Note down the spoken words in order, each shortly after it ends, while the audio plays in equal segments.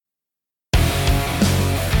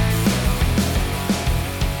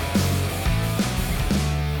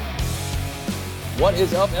What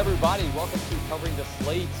is up, everybody? Welcome to Covering the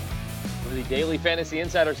Slate for the Daily Fantasy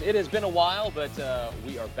Insiders. It has been a while, but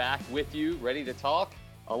we are back with you, ready to talk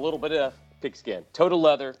a little bit of pigskin. Total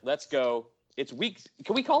leather, let's go. It's week,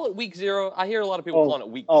 can we call it week 0? I hear a lot of people calling it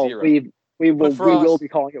week 0. We will be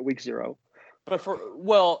calling it week 0. But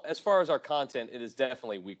as far as our content, it is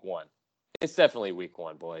definitely week 1. It's definitely week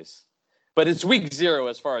 1, boys. But it's week 0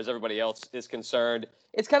 as far as everybody else is concerned.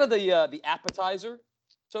 It's kind of the appetizer,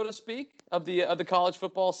 so to speak, of the college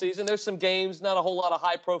football season. There's some games, not a whole lot of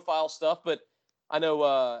high-profile stuff, but I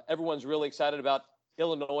know everyone's really excited about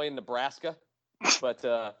Illinois and Nebraska. But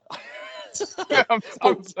I'm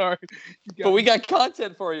sorry. But we got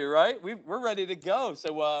content for you, right? We're ready to go.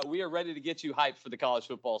 So we are ready to get you hyped for the college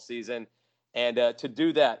football season. And to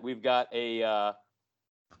do that, we've got a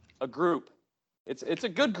group. It's a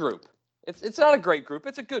good group. It's not a great group.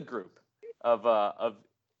 It's a good group of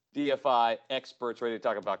DFI experts ready to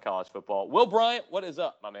talk about college football. Will Bryant, what is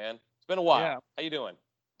up, my man? It's been a while. Yeah. How you doing?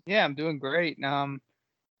 Yeah, I'm doing great. I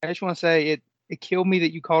just want to say it killed me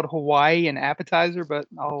that you called Hawaii an appetizer, but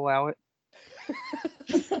I'll allow it.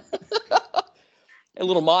 A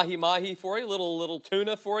little mahi for you, little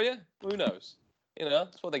tuna for you. Who knows? You know,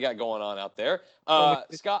 that's what they got going on out there.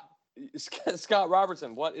 Scott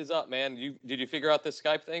Robertson, what is up, man? Did you figure out this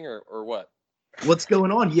Skype thing or what? What's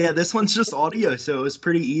going on? Yeah, this one's just audio, so it was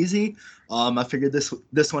pretty easy. I figured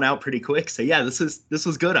this one out pretty quick. So yeah, this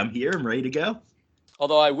was good. I'm here. I'm ready to go.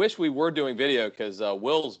 Although I wish we were doing video because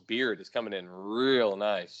Will's beard is coming in real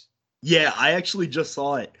nice. Yeah, I actually just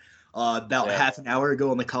saw it about half an hour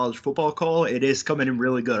ago on the college football call. It is coming in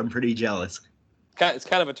really good. I'm pretty jealous. It's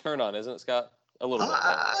kind of a turn on, isn't it, Scott? A little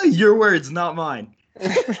bit. Your words, not mine.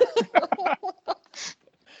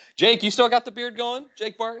 Jake, you still got the beard going?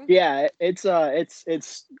 Jake Barton? Yeah, it's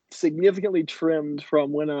significantly trimmed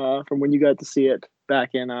from when you got to see it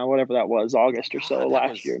back in whatever that was, August or so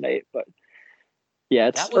last year, Nate. But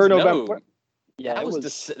yeah, November. Yeah, that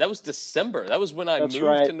was December. That was when I moved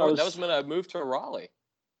to North. That was when I moved to Raleigh.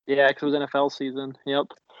 Yeah, because it was NFL season. Yep.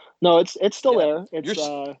 No, it's still there.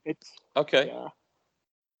 It's okay. Yeah.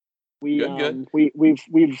 Good.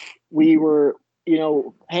 We were,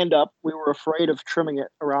 hand up. We were afraid of trimming it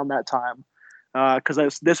around that time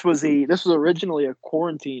because this was originally a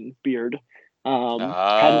quarantine beard.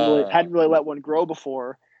 Hadn't really let one grow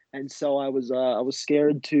before, and so I was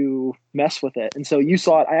scared to mess with it. And so you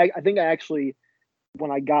saw it. I think I actually, when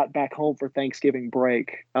I got back home for Thanksgiving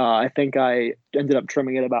break, I think I ended up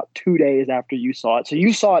trimming it about 2 days after you saw it. So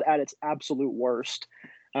you saw it at its absolute worst.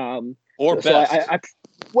 Or best.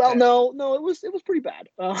 No, it was pretty bad.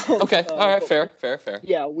 Okay, all right, fair.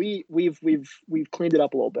 Yeah, we've cleaned it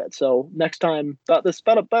up a little bit. So next time, about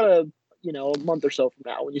a month or so from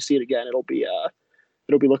now, when you see it again, it'll be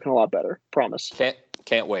looking a lot better. Promise.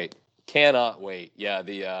 Can't wait. Cannot wait. Yeah,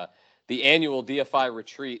 the annual DFI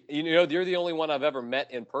retreat. You're the only one I've ever met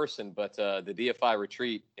in person, but the DFI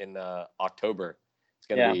retreat in October, it's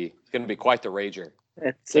gonna be quite the rager.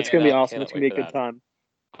 It's gonna be awesome. It's gonna be a good time.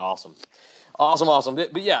 Awesome.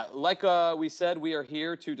 But yeah, like we said, we are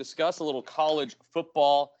here to discuss a little college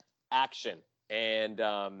football action. And,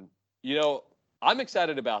 I'm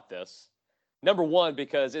excited about this. Number one,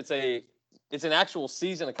 because it's an actual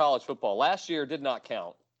season of college football. Last year did not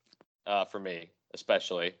count for me,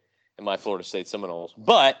 especially in my Florida State Seminoles.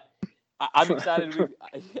 But I'm excited.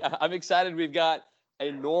 I'm excited we've got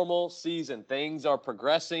a normal season. Things are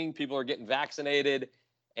progressing. People are getting vaccinated.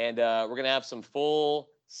 And we're going to have some full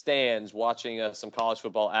stands watching some college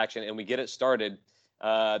football action, and we get it started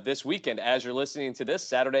this weekend. As you're listening to this,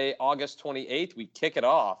 Saturday, August 28th, we kick it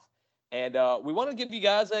off. And we want to give you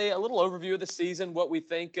guys a little overview of the season, what we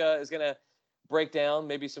think is going to break down,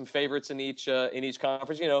 maybe some favorites in each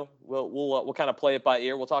conference. We'll kind of play it by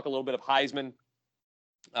ear. We'll talk a little bit of Heisman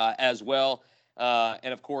as well,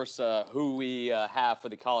 and of course who we have for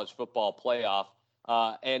the college football playoff.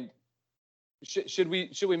 And should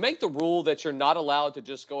we make the rule that you're not allowed to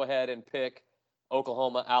just go ahead and pick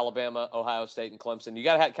Oklahoma, Alabama, Ohio State, and Clemson? You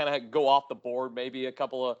got to kind of go off the board, maybe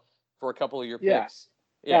for a couple of your picks.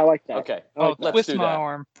 Yeah, I like that. Okay, let's twist my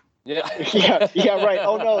arm. Yeah, yeah, right.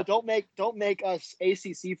 Oh no, don't make us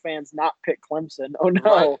ACC fans not pick Clemson. Oh no,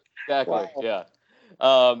 right. Exactly.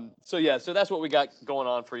 Wow. Yeah. So that's what we got going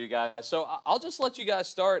on for you guys. So I'll just let you guys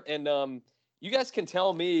start, and you guys can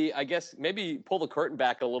tell me. I guess maybe pull the curtain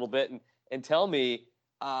back a little bit and tell me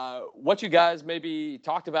what you guys maybe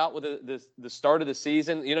talked about with the start of the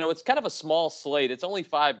season. It's kind of a small slate. It's only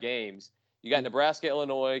 5 games. You got Nebraska,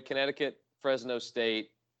 Illinois, Connecticut, Fresno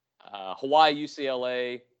State, Hawaii,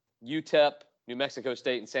 UCLA, UTEP, New Mexico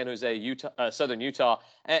State and San Jose, Utah, Southern Utah.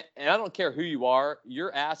 And I don't care who you are,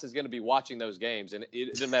 your ass is going to be watching those games, and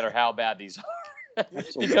it doesn't matter how bad these are,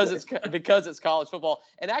 because it's college football.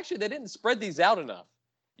 And actually, they didn't spread these out enough.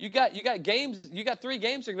 You got games. You got 3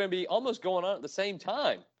 games that are going to be almost going on at the same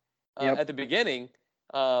time at the beginning.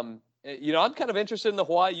 I'm kind of interested in the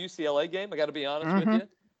Hawaii UCLA game. I got to be honest with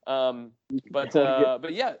you.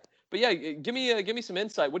 But yeah, give me some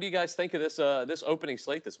insight. What do you guys think of this opening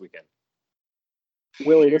slate this weekend?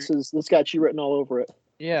 Willie, this got you written all over it.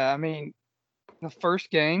 Yeah, I mean, the first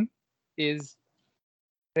game is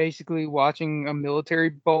basically watching a military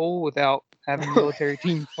bowl without having military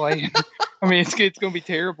teams playing. I mean, it's going to be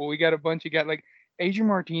terrible. We got a bunch of guys like Adrian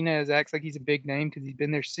Martinez acts like he's a big name because he's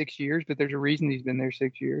been there 6 years, but there's a reason he's been there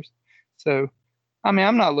 6 years. So, I mean,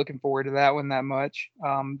 I'm not looking forward to that one that much.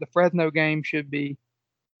 The Fresno game should be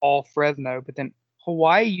all Fresno, but then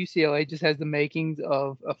Hawaii UCLA just has the makings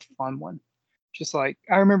of a fun one. Just like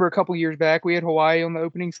I remember a couple years back, we had Hawaii on the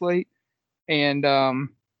opening slate, and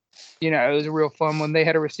it was a real fun one. They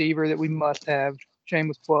had a receiver that we must have,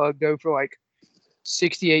 shameless plug, go for like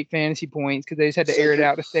 68 fantasy points because they just had to air it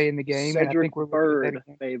out to stay in the game. Cedric and I think we're Bird,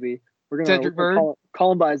 baby. We're Cedric Bird.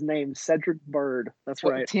 Call him by his name, Cedric Bird. That's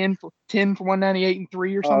right. 10 for 198 and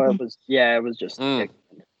 3 or Oh, something. it was just it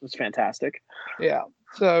was fantastic. Yeah.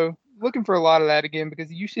 So looking for a lot of that again because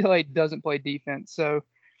UCLA doesn't play defense. So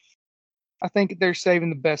I think they're saving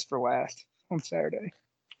the best for last on Saturday.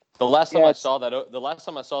 The last time I saw that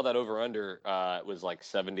over under was like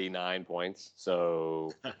 79 points.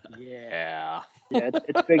 So yeah,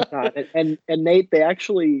 it's big time. And Nate, they I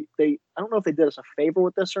don't know if they did us a favor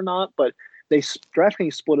with this or not, but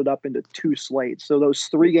DraftKings split it up into 2 slates. So those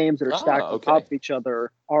 3 games that are stacked on top of each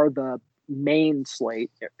other are the main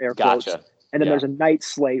slate, air quotes. Gotcha. And then there's a night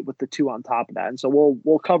slate with the 2 on top of that. And so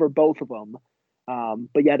we'll cover both of them.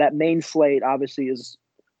 But yeah, that main slate obviously is,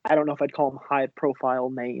 I don't know if I'd call them high profile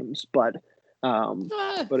names, but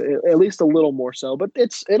at least a little more so. But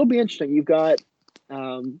it'll be interesting. You've got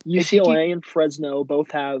UCLA and Fresno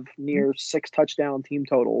both have near 6 touchdown team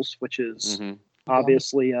totals, which is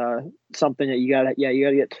obviously something that you gotta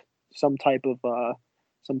get some type of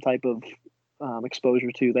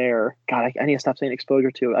exposure to there. God, I need to stop saying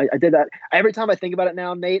exposure to. I did that every time I think about it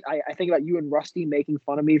now, Nate. I think about you and Rusty making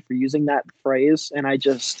fun of me for using that phrase, and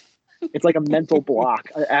it's like a mental block.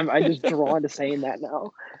 I just drawn to saying that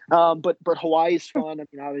now. But Hawaii's fun. I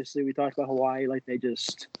mean, obviously we talked about Hawaii, like they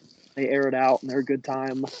air it out and they're a good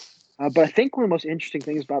time. But I think one of the most interesting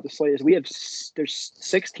things about the slate is there's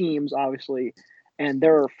 6 teams obviously, and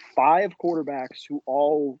there are 5 quarterbacks who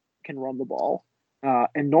all can run the ball.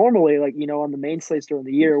 And normally, on the main slates during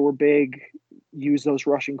the year, we're big use those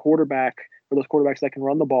rushing quarterback or those quarterbacks that can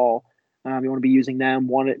run the ball. You want to be using them.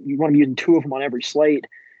 You want to be using 2 of them on every slate.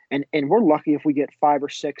 And we're lucky if we get 5 or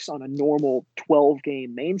 6 on a normal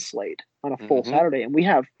 12-game main slate on a full Saturday, and we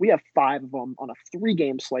have 5 of them on a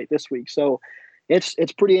 3-game slate this week. So it's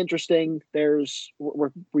pretty interesting.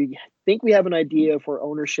 We think we have an idea of where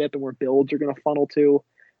ownership and where builds are going to funnel to.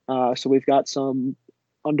 So we've got some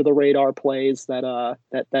under the radar plays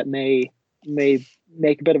that may make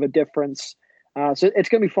a bit of a difference. So it's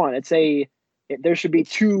going to be fun. There should be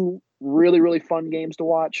 2 really, really fun games to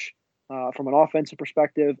watch. From an offensive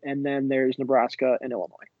perspective, and then there's Nebraska and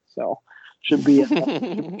Illinois. So should be a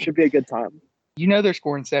good time. They're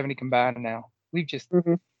scoring 70 combined now. We've just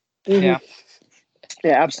yeah,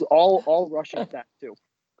 absolutely. All rushing attack too.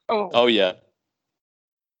 Oh yeah.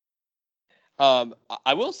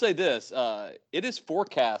 I will say this: it is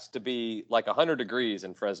forecast to be like 100 degrees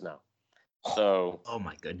in Fresno. So oh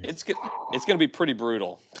my goodness, it's going to be pretty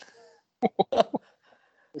brutal. I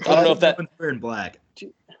don't know if that wearing black.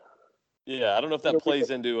 Yeah, I don't know if that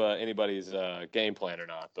plays into anybody's game plan or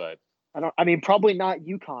not, but probably not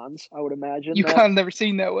UConn's. I would imagine. UConn never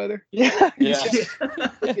seen that weather. Yeah.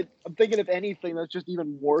 I'm thinking if anything, that's just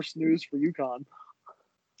even worse news for UConn.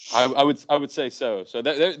 I would say so. So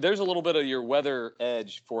there's a little bit of your weather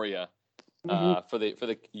edge for you for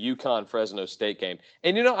the UConn Fresno State game.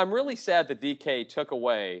 And I'm really sad that DK took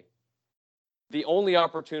away the only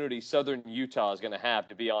opportunity Southern Utah is going to have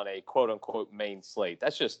to be on a quote unquote main slate.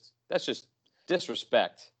 That's just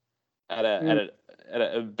disrespect at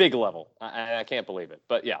a big level. I can't believe it.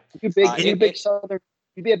 But yeah, you big Southern.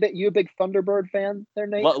 You a big Thunderbird fan there,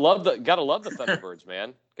 Nate? Gotta love the Thunderbirds,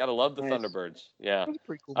 man. Gotta love the Thunderbirds. Yeah. That's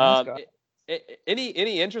pretty cool.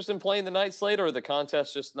 Any interest in playing the night slate, or the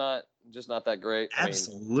contest just not that great?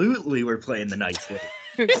 Absolutely, we're playing the night slate.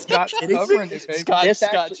 Scott's covering it, baby.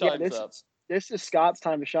 Scott chimes up. This is Scott's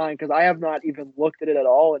time to shine because I have not even looked at it at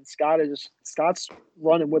all, and Scott's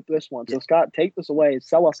running with this one. So Scott, take this away,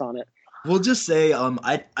 sell us on it. We'll just say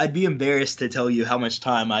I'd be embarrassed to tell you how much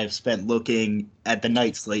time I've spent looking at the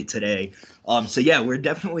night slate today. So yeah, we're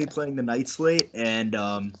definitely playing the night slate, and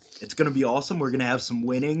it's gonna be awesome. We're gonna have some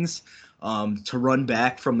winnings to run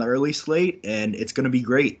back from the early slate, and it's gonna be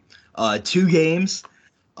great. 2 games,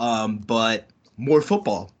 but more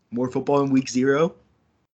football in week 0.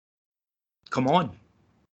 Come on.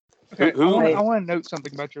 Okay, Who- I want to note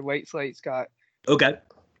something about your late slate, Scott. Okay.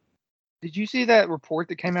 Did you see that report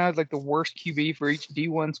that came out as like the worst QB for each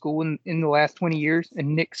D1 school in the last 20 years?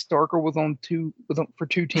 And Nick Starker was on for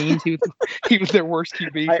 2 teams. He was their worst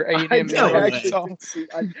QB for A&M. I and No way. actually Arkansas. did see.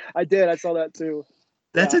 I did. I saw that too.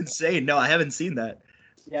 That's Yeah. insane. No, I haven't seen that.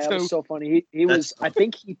 Yeah, it was so funny. He was. I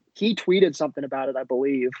think he tweeted something about it. I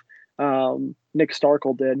believe Nick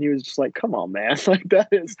Starkle did. And he was just like, "Come on, man! Like that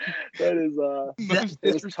is Most it was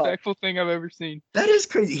disrespectful thing I've ever seen. That is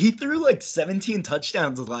crazy. He threw like 17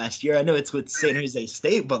 touchdowns last year. I know it's with San Jose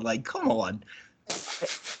State, but like, come on.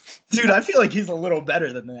 Dude, I feel like he's a little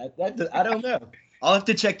better than that. I don't know. I'll have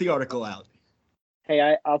to check the article out.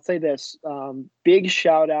 Hey, I'll say this. Big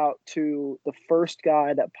shout out to the first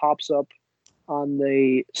guy that pops up on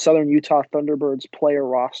the Southern Utah Thunderbirds player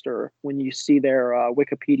roster when you see their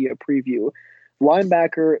Wikipedia preview.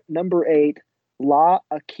 Linebacker number 8, La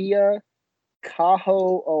Akia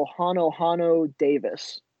Kaho Ohano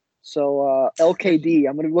Davis. So LKD,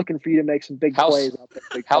 I'm going to be looking for you to make some big plays out there.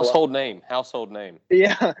 Big fella. Household name.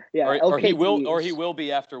 Yeah. Or he LKD will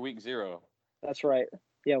be after week 0. That's right.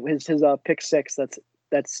 Yeah, his pick 6.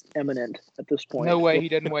 That's eminent at this point. No way he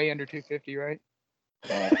doesn't weigh under 250, right?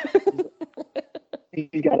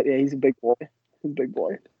 He's got it. Yeah, he's a big boy. He's a big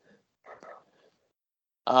boy.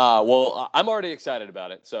 Well, I'm already excited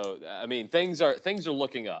about it. So, I mean, things are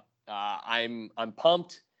looking up. I'm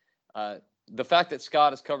pumped. The fact that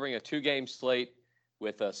Scott is covering a 2-game slate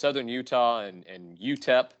with Southern Utah and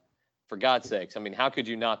UTEP, for God's sakes, I mean, how could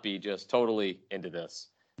you not be just totally into this?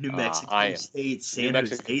 New Mexico State, San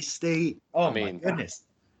Jose State. Oh, I mean, my goodness.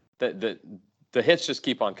 The hits just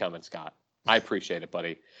keep on coming, Scott. I appreciate it,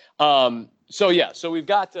 buddy. So we've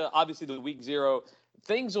got obviously the week 0.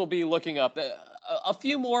 Things will be looking up. A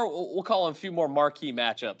few more, we'll call them a few more marquee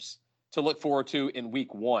matchups to look forward to in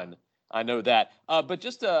week 1. I know that. But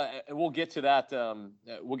just we'll get to that.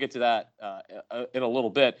 We'll get to that in a little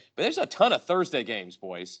bit. But there's a ton of Thursday games,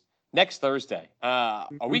 boys. Next Thursday. Are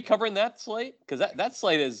we covering that slate? Because that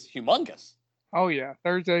slate is humongous. Oh, yeah.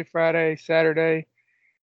 Thursday, Friday, Saturday.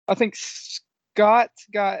 I think Scott's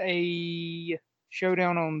got a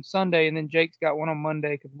showdown on Sunday, and then Jake's got one on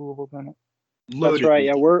Monday because Louisville's in it. That's right.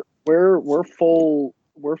 Yeah, we're full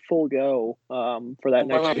go for that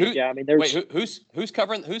next week. Yeah, I mean, there's who's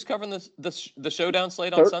covering the showdown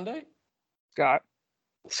slate on Sunday?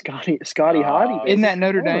 Scotty Hottie. Isn't that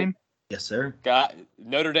Notre Dame? Yes, sir. Got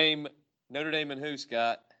Notre Dame and who,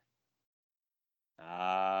 Scott?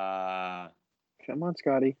 Come on,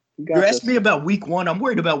 Scotty. You're asking me about week 1. I'm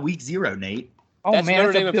worried about week 0, Nate. Oh, that's man,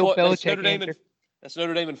 Notre that's Dame a Bill Belichick answer. That's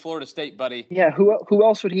Notre Dame and Florida State, buddy. Yeah, who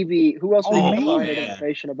else would he be? Who else would he be finding man.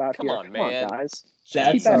 information about Come here? on, man. Guys.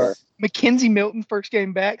 That's better. Mackenzie Milton first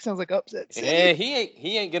game back sounds like upset. Yeah,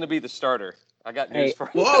 he ain't gonna be the starter. I got news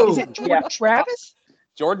for you. Whoa. Is it Jordan Travis?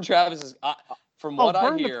 Jordan Travis is from what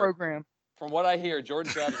I hear. The program. From what I hear,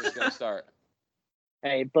 Jordan Travis is gonna start.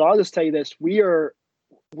 Hey, but I'll just tell you this: we are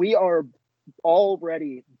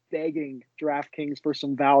already begging DraftKings for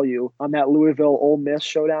some value on that Louisville Ole Miss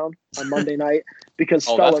showdown on Monday night because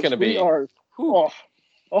fellas, we are. Oh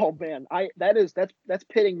man, that's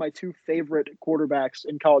pitting my 2 favorite quarterbacks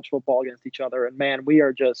in college football against each other, and man, we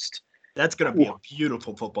are just. That's gonna be a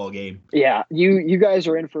beautiful football game. Yeah, you guys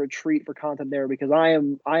are in for a treat for content there because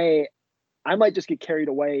I might just get carried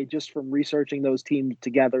away just from researching those teams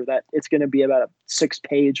together. That it's going to be about a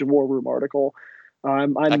 6-page war room article. I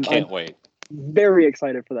can't wait. Very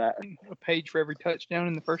excited for that. A page for every touchdown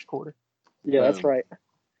in the first quarter. Yeah, that's right.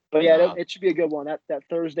 But yeah, it should be a good one. That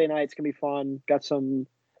Thursday night's gonna be fun. Got some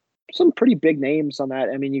pretty big names on that.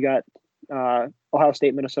 I mean, you got Ohio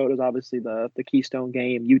State, Minnesota is obviously the keystone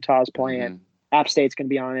game. Utah's playing. Mm-hmm. App State's gonna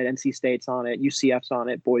be on it. NC State's on it. UCF's on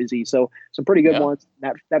it. Boise. So some pretty good ones.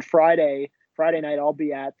 That Friday night, I'll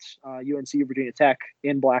be at UNC Virginia Tech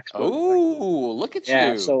in Blacksburg. Oh, look at you!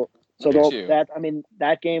 Yeah, so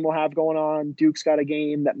that game we'll have going on. Duke's got a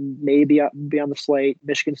game that may be on the slate.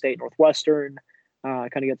 Michigan State, Northwestern, kind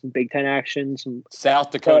of get some Big Ten action. Some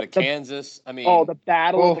South Dakota, Kansas. I mean, the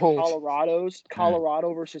battle of the Colorados.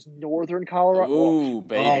 Colorado versus Northern Colorado. Ooh,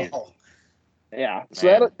 baby. Yeah,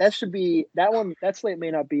 so that should be that one. That slate may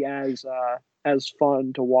not be as as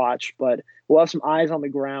fun to watch. But we'll have some eyes on the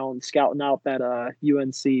ground scouting out that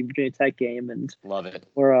UNC Virginia Tech game, and Love it.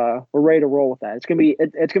 we're ready to roll with that. It's gonna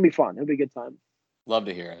be fun. It'll be a good time. Love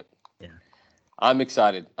to hear it. Yeah. I'm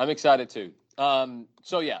excited. I'm excited too.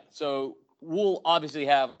 So we'll obviously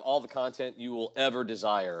have all the content you will ever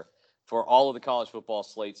desire for all of the college football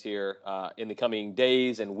slates here in the coming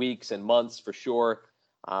days and weeks and months for sure.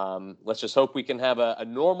 Let's just hope we can have a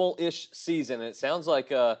normal-ish season. And it sounds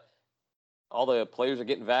like all the players are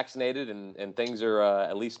getting vaccinated and things are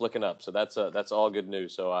at least looking up. So that's all good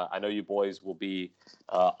news. So I know you boys will be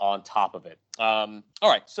on top of it. All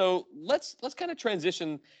right, so let's kind of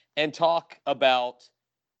transition and talk about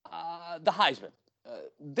the Heisman.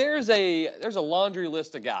 There's a laundry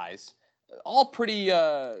list of guys, all pretty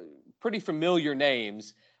familiar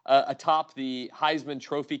names atop the Heisman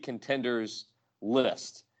Trophy contenders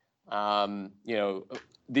list. I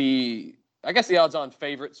guess the odds-on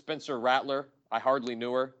favorite, Spencer Rattler. I hardly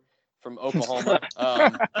knew her, from Oklahoma.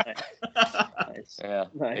 Nice. Yeah,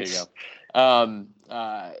 Nice. there you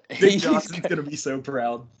go. Big Johnson's gonna be so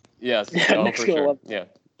proud. Yes, Yeah, for gonna sure. love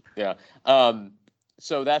Yeah.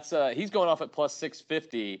 So that's he's going off at plus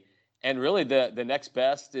 650, and really the next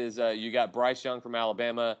best is you got Bryce Young from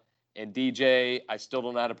Alabama and DJ. I still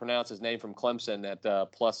don't know how to pronounce his name, from Clemson at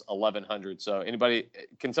plus 1100. So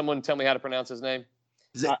can someone tell me how to pronounce his name?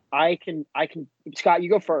 I can. Scott, you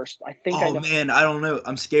go first. I think I Oh know. man, I don't know.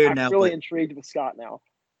 I'm scared now. I'm really But intrigued with Scott now.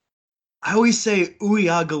 I always say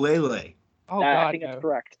Uiagalelei. Oh, I God, think no. that's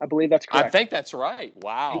correct. I believe that's correct. I think that's right.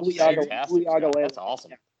 Wow, Uiagalelei. fantastic, Scott. Uiagalelei. That's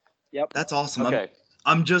awesome. Yep. That's awesome. Okay.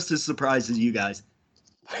 I'm just as surprised as you guys.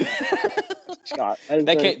 Scott. That is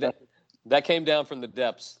That very came, impressive. that came down from the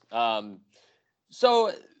depths.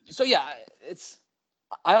 So yeah,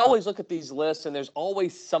 I always look at these lists, and there's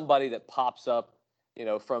always somebody that pops up,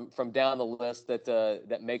 from down the list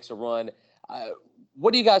that makes a run.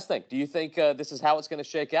 What do you guys think? Do you think this is how it's going to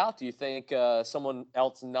shake out? Do you think someone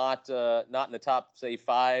else not in the top, say,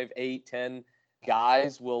 5, 8, 10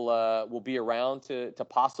 guys will be around to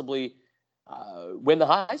possibly win the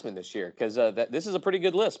Heisman this year? Because this is a pretty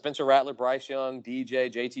good list: Spencer Rattler, Bryce Young,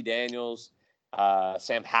 DJ, JT Daniels,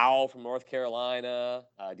 Sam Howell from North Carolina,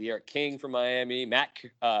 De'Aaron King from Miami, Matt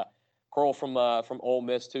Corral from Ole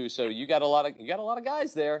Miss too. So you got a lot of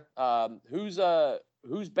guys there.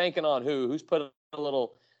 Who's banking on who? Who's put a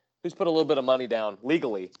little bit of money down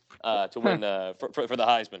legally to win for the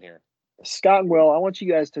Heisman here? Scott and Will, I want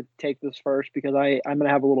you guys to take this first because I'm going to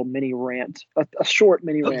have a little mini rant, a short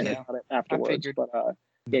mini rant Okay. about it afterwards. figured. But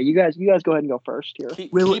yeah, you guys go ahead and go first here.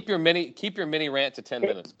 Keep your mini rant to 10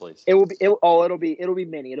 minutes, please. It'll be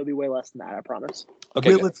mini. It'll be way less than that, I promise.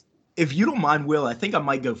 Okay. Will, if you don't mind, Will, I think I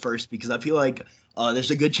might go first because I feel like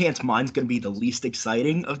there's a good chance mine's going to be the least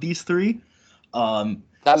exciting of these three.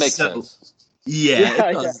 That makes sense. Yeah,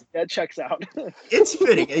 it does. That checks out. It's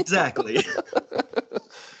fitting, exactly.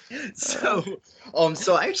 So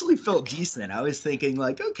I actually felt decent. I was thinking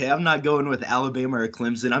like, okay, I'm not going with Alabama or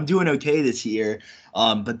Clemson. I'm doing okay this year.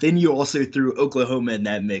 But then you also threw Oklahoma in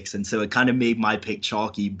that mix, and so it kind of made my pick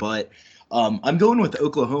chalky. But I'm going with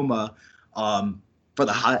Oklahoma for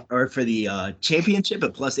the championship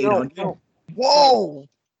at plus 800. No. Whoa!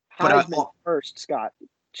 But Heisman first, Scott.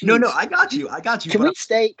 No, Jeez. I got you.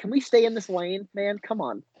 Can we stay in this lane, man? Come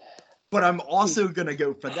on. But I'm also going to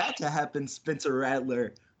go for that to happen. Spencer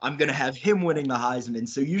Rattler, I'm going to have him winning the Heisman.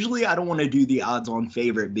 So usually I don't want to do the odds-on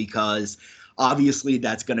favorite because obviously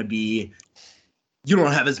that's going to be – you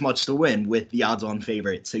don't have as much to win with the odds-on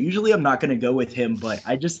favorite. So usually I'm not going to go with him, but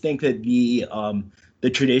I just think that the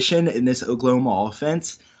tradition in this Oklahoma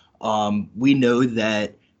offense, we know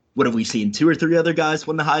that – what have we seen? 2 or 3 other guys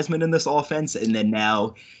win the Heisman in this offense, and then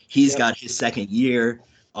now he's got his second year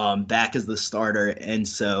back as the starter, and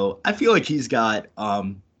so I feel like he's got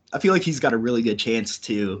a really good chance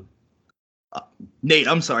to. Nate,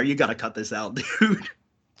 I'm sorry, you got to cut this out, dude.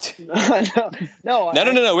 No.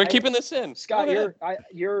 We're keeping this in. Scott, you're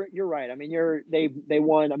right. I mean, they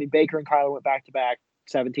won. I mean, Baker and Kyler went back to back,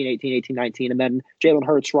 17, 18, 18, 19, and then Jalen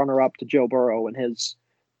Hurts runner up to Joe Burrow in his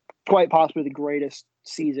quite possibly the greatest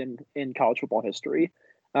season in college football history.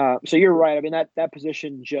 So you're right. I mean, that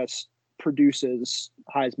position just produces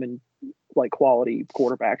Heisman like quality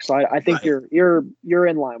quarterbacks. So I think Right. you're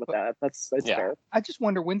in line with that. That's Yeah. fair. I just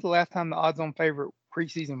wonder when's the last time the odds-on favorite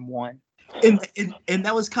preseason won. And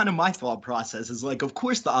that was kind of my thought process. Is like, of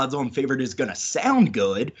course, the odds-on favorite is gonna sound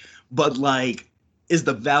good, but like, is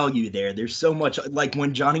the value there? There's so much. Like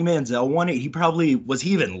when Johnny Manziel won it, was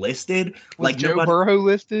he even listed? Was Joe Burrow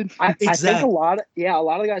listed? I think Exactly. a lot of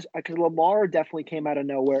the guys, because Lamar definitely came out of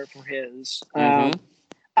nowhere for his. Mhm.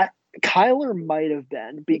 Kyler might have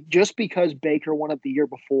been just because Baker won it the year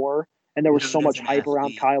before, and there was No, so much that's an hype around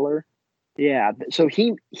athlete. Kyler. Yeah, so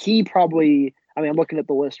he probably. I mean, I'm looking at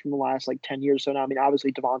the list from the last like 10 years. So now, I mean,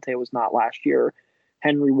 obviously Devontae was not last year.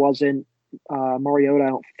 Henry wasn't. Mariota, I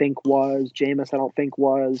don't think was. Jameis, I don't think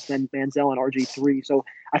was. Then Manziel and RG3. So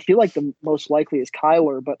I feel like the most likely is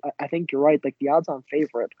Kyler, but I think you're right. Like the odds-on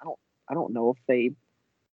favorite, I don't know if they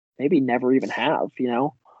maybe never even have. You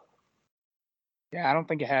know. Yeah, I don't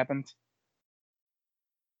think it happens.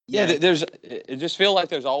 Yeah, it just feel like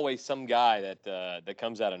there's always some guy that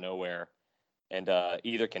comes out of nowhere and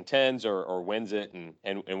either contends or wins it, and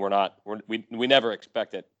we never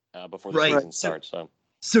expect it before the Right. season starts.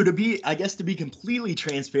 So to be completely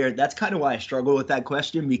transparent, that's kind of why I struggle with that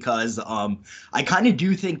question, because I kind of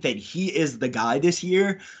do think that he is the guy this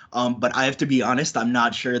year. But I have to be honest, I'm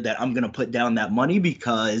not sure that I'm gonna put down that money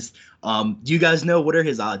because do you guys know what are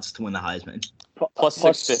his odds to win the Heisman? Plus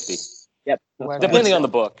 650. Yep. Depending on the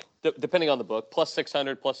book. Depending on the book. Plus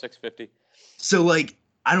 600, plus 650. So like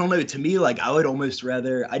I don't know. To me, like I would almost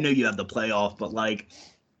rather. I know you have the playoff, but like,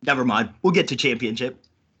 never mind. We'll get to championship.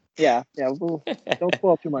 Yeah. Don't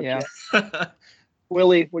spoil too much. Yeah. Yet.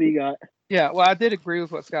 Willie, what do you got? Yeah, well, I did agree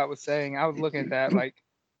with what Scott was saying. I was looking at that like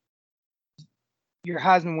your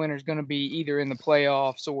Heisman winner is going to be either in the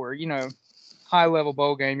playoffs or, high level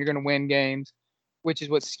bowl game. You're going to win games, which is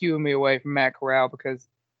what's skewing me away from Matt Corral because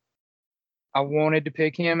I wanted to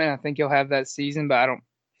pick him and I think he'll have that season, but I don't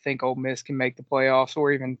think Ole Miss can make the playoffs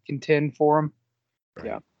or even contend for him. Right.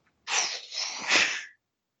 Yeah.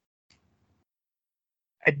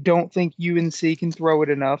 I don't think UNC can throw it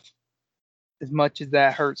enough, as much as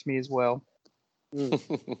that hurts me as well.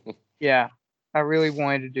 Yeah, I really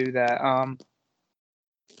wanted to do that.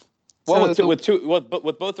 Well,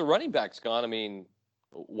 with both the running backs gone, I mean,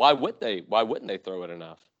 why wouldn't they throw it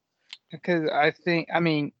enough? Because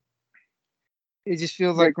it just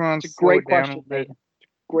feels like we're going to slow great it down question, a bit. Nate.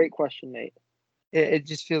 Great question, Nate. It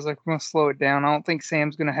just feels like we're going to slow it down. I don't think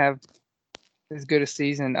Sam's going to have as good a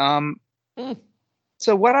season.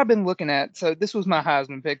 So what I've been looking at, so this was my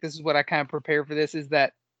Heisman pick. This is what I kind of prepared for this, is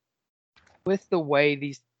that with the way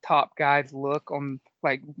these top guys look on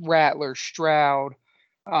like Rattler, Stroud,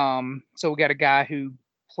 so we got a guy who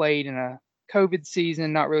played in a COVID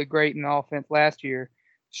season, not really great in the offense last year.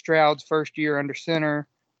 Stroud's first year under center.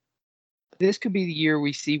 This could be the year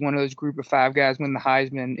we see one of those group of five guys win the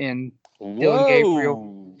Heisman in Dylan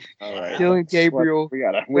Gabriel. All right. Dylan Gabriel,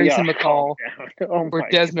 Grayson McCall, or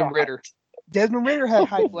Desmond Ritter. Desmond Ritter had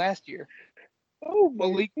hype last year.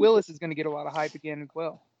 Malik Willis is going to get a lot of hype again as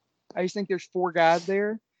well. I just think there's four guys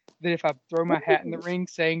there that if I throw my hat in the ring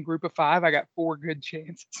saying group of five, I got four good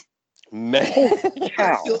chances. Man.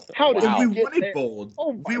 How did we wanted bold.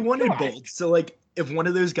 We wanted bold. So like if one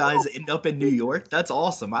of those guys end up in New York, that's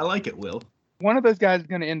awesome. I like it, Will. One of those guys is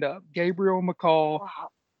going to end up Gabriel, McCall,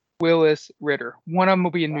 Willis, Ritter. One of them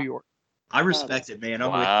will be in New York. I respect it, man.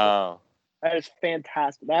 Wow. That is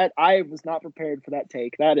fantastic. That I was not prepared for that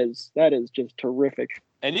take. That is just terrific.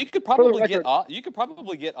 And you could probably get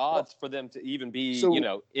odds for them to even be,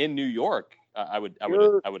 in New York. I would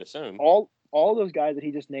assume. All those guys that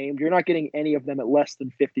he just named, you're not getting any of them at less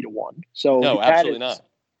than 50-1. So no, absolutely not.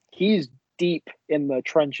 He's deep in the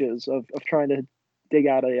trenches of trying to dig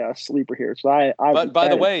out a sleeper here. So But by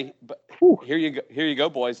the way, here you go,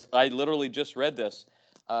 boys. I literally just read this.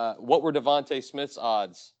 What were Devontae Smith's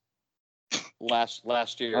odds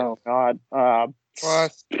last year? Oh God.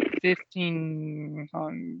 Plus 15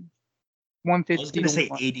 on 150. I was going to say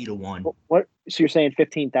 80-1. What? So you're saying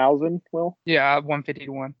 15,000, Will? Yeah,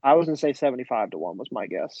 150-1. I was going to say 75-1 was my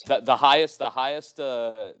guess. The highest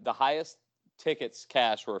tickets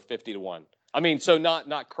cash were 50-1. I mean, so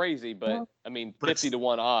not crazy, but I mean,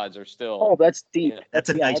 50-1 odds are still. Oh, that's deep. Yeah. That's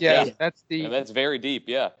a nice. Yeah, that's deep. And that's very deep.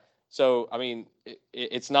 Yeah. So I mean,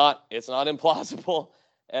 it's not implausible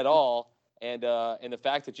at all. And the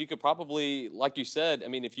fact that you could probably, like you said, I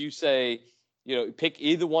mean, if you say, pick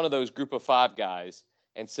either one of those group of five guys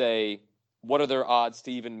and say, what are their odds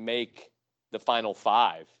to even make the final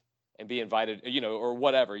five and be invited, or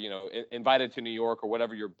whatever, invited to New York or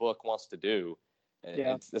whatever your book wants to do.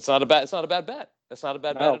 Yeah. It's not a bad bet. That's not a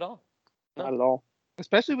bad bet at all. No. Not at all.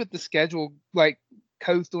 Especially with the schedule, like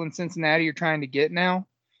Coastal and Cincinnati are trying to get now.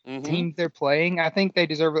 Mm-hmm. Teams they're playing, I think they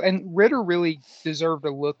deserve it. And Ritter really deserved a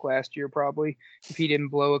look last year, probably, if he didn't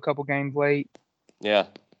blow a couple games late. Yeah.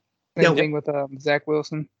 Same thing with Zach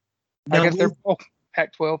Wilson. I guess they're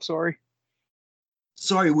Pac-12, sorry.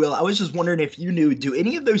 Sorry, Will. I was just wondering if you knew, do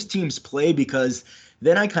any of those teams play? Because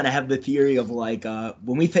then I kind of have the theory of like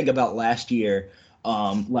when we think about last year,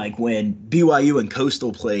 like when BYU and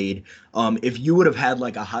Coastal played, if you would have had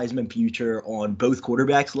like a Heisman future on both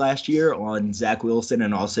quarterbacks last year, on Zach Wilson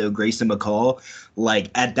and also Grayson McCall, like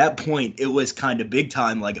at that point it was kind of big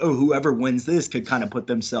time. Like, oh, whoever wins this could kind of put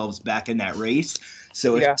themselves back in that race.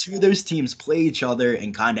 So if Yeah. two of those teams play each other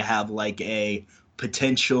and kind of have like a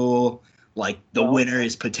potential, like the winner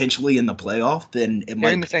is potentially in the playoff, then it They're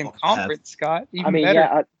might in the pay same off to have- conference, Scott. Even I mean,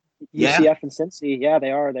 better. yeah, UCF and Cincy, yeah,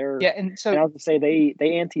 they are. They're Yeah, and so and I was gonna say they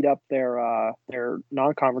anteed up their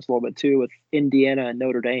non-conference a little bit too, with Indiana and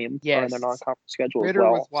Notre Dame are in their Yes. non-conference schedule Ritter as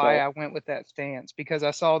well. was why So I went with that stance, because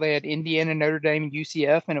I saw they had Indiana, Notre Dame, and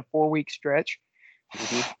UCF in a 4-week stretch.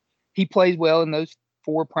 He plays well in those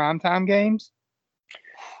 4 primetime games.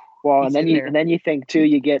 well, He's and in there. then you think too,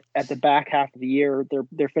 you get at the back half of the year,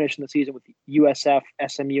 they're finishing the season with USF,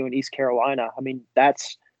 SMU, and East Carolina. I mean,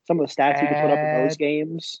 that's some of the stats you can put up in those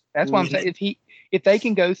games. That's why I'm saying if they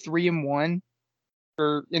can go 3-1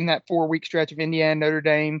 or in that 4-week stretch of Indiana, Notre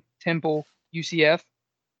Dame, Temple, UCF,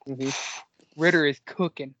 Ritter is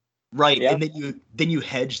cooking. Right, Yeah. and then you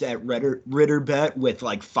hedge that Ritter bet with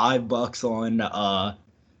like $5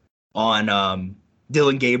 on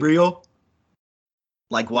Dylan Gabriel.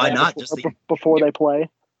 Like, why not? Before they play?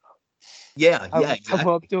 Yeah, I exactly.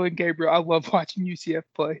 love Dylan Gabriel. I love watching UCF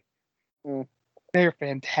play. They're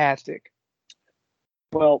fantastic.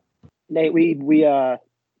 Well, Nate, we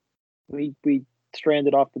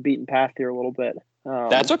stranded off the beaten path here a little bit.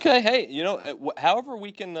 That's okay. Hey, however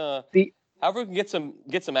we can get some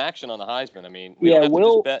action on the Heisman. I mean, we don't have to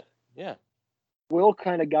just bet. Yeah. Will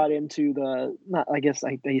kind of got into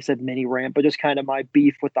he said mini rant, but just kind of my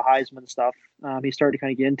beef with the Heisman stuff. He started to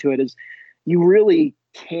kind of get into it. Is you really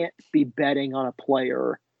can't be betting on a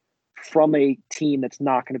player from a team that's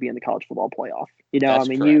not going to be in the college football playoff. That's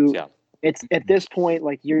correct. It's at this point,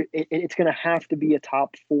 like it's going to have to be a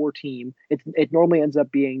top 4 team. It normally ends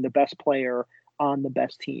up being the best player on the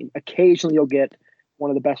best team. Occasionally you'll get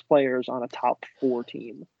one of the best players on a top 4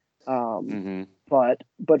 team. But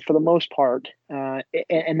for the most part,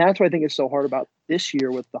 and that's what I think is so hard about this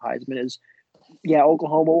year with the Heisman is,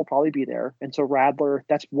 Oklahoma will probably be there. And so Radler,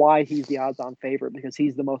 that's why he's the odds-on favorite, because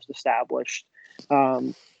he's the most established.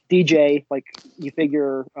 DJ, like you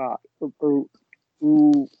figure,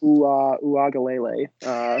 Uagalele.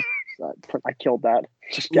 I killed that.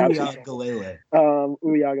 Just Uagalele.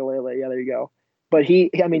 Uagalele. Yeah, there you go. But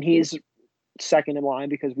he's second in line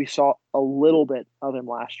because we saw a little bit of him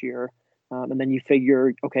last year. And then you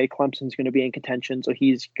figure, okay, Clemson's going to be in contention, so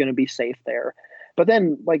he's going to be safe there. But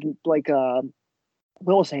then, like Will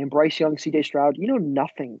was saying, Bryce Young, C.J. Stroud,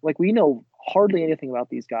 nothing. Like, we know hardly anything about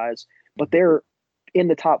these guys, but they're in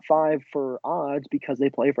the top 5 for odds because they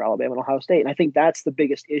play for Alabama and Ohio State. And I think that's the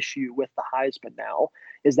biggest issue with the Heisman now,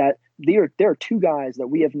 is that there are 2 guys that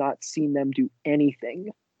we have not seen them do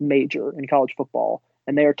anything major in college football,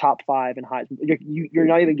 and they are top 5 in Heisman. You're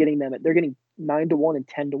not even getting them. They're getting 9-1 and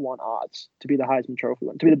 10-1 odds to be the Heisman Trophy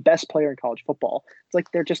winner, to be the best player in college football. It's like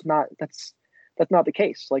they're just not. That's not the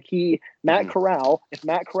case. Like Matt Corral, if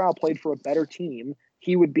Matt Corral played for a better team,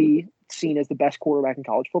 he would be seen as the best quarterback in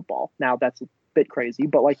college football. Now that's a bit crazy,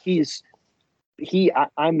 but like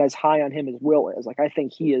I'm as high on him as Will is. Like, I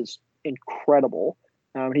think he is incredible.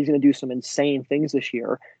 He's going to do some insane things this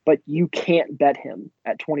year, but you can't bet him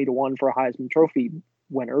at 20-1 for a Heisman Trophy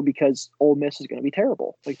winner because Ole Miss is going to be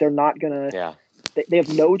terrible. Like, they're not going to. Yeah. They have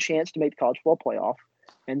no chance to make the college football playoff,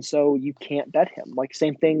 and so you can't bet him. Like,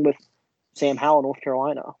 same thing with Sam Howell, North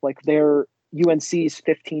Carolina. Like, their UNC's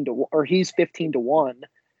 15-1, or he's 15-1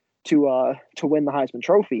 to win the Heisman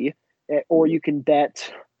Trophy, or you can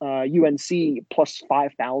bet UNC plus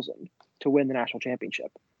 5,000 to win the national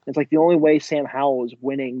championship. It's like the only way Sam Howell is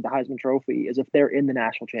winning the Heisman Trophy is if they're in the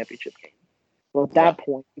national championship game. Well, at that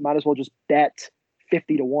point, you might as well just bet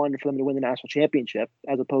 50-1 for them to win the national championship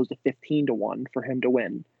as opposed to 15-1 for him to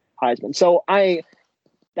win Heisman. So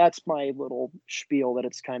that's my little spiel that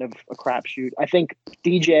it's kind of a crapshoot. I think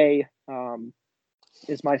DJ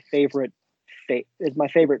is my favorite pick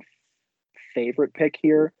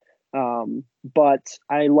here, but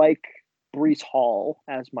I like Breece Hall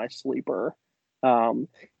as my sleeper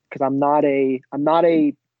because I'm not a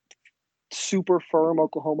super firm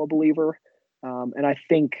Oklahoma believer, and I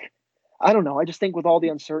just think with all the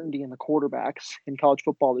uncertainty in the quarterbacks in college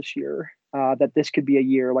football this year, that this could be a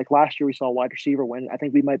year. Like last year, we saw a wide receiver win. I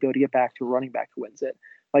think we might be able to get back to a running back who wins it.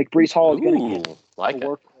 Like Breece Hall is going to get the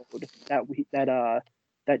workload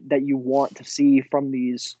that you want to see from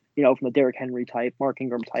these, from the Derrick Henry type, Mark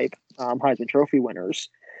Ingram type, Heisman Trophy winners.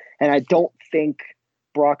 And I don't think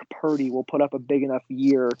Brock Purdy will put up a big enough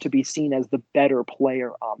year to be seen as the better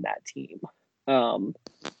player on that team.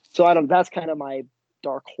 So I don't. That's kind of my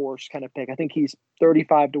dark horse kind of pick. I think he's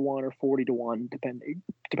 35-1 or 40-1,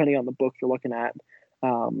 depending on the book you're looking at.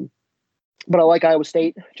 But I like Iowa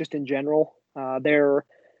State just in general.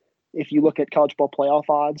 If you look at college football playoff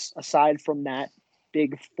odds, aside from that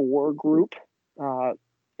Big Four group,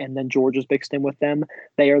 and then Georgia's mixed in with them,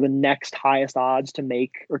 they are the next highest odds to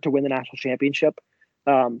make or to win the national championship.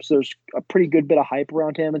 So there's a pretty good bit of hype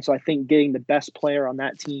around him. And so I think getting the best player on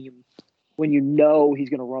that team, when you know he's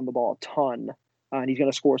going to run the ball a ton and he's going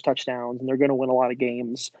to score his touchdowns and they're going to win a lot of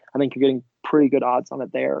games, I think you're getting pretty good odds on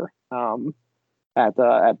it there at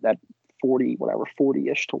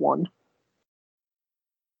 40-ish to 1.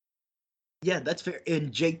 Yeah, that's fair.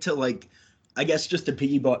 And Jake, I guess just to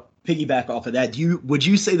piggyback off of that, would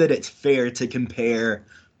you say that it's fair to compare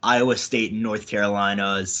Iowa State and North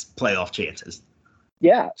Carolina's playoff chances?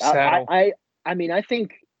 Yeah, I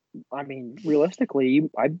think realistically,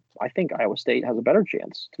 I think Iowa State has a better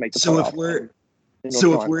chance to make the playoff.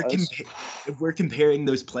 If we're comparing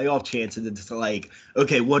those playoff chances, it's like,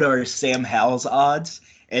 okay, what are Sam Howell's odds,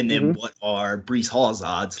 and then what are Breece Hall's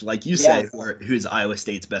odds? Like you say, who's Iowa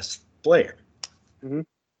State's best player? Mm-hmm.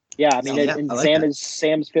 Yeah, I mean,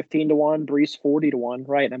 Sam's 15-1, Breece 40-1,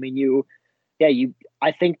 right? I mean,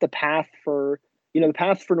 I think the path for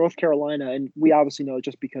North Carolina, and we obviously know it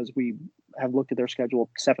just because we have looked at their schedule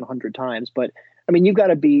 700 times, but I mean, you've got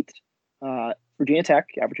to beat Virginia Tech,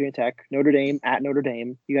 Notre Dame at Notre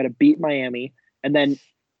Dame. You got to beat Miami, and then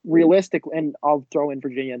realistically, and I'll throw in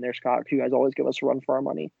Virginia in there, Scott. You guys always give us a run for our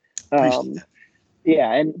money.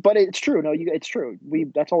 Yeah, but it's true. No, it's true.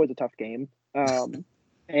 That's always a tough game.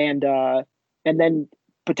 And then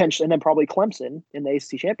potentially, and then probably Clemson in the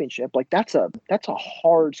ACC championship. Like that's a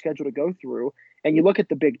hard schedule to go through. And you look at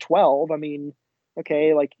the Big 12. I mean,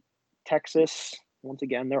 okay, like Texas. Once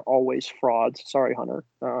again, they're always frauds. Sorry, Hunter,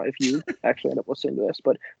 if you actually end up listening to this,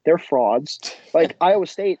 but they're frauds. Like Iowa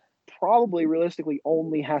State probably realistically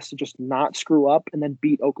only has to just not screw up and then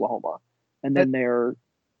beat Oklahoma, and then they're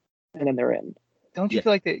in. Don't you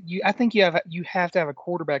feel like that? I think you have to have a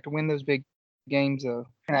quarterback to win those big games, though,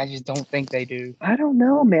 and I just don't think they do. I don't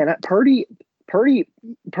know, man. Purdy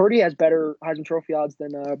has better Heisman Trophy odds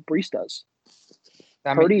than Breece does.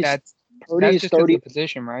 I mean, that's just 30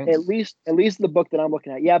 position, right? At least the book that I'm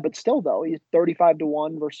looking at. Yeah, but still though, he's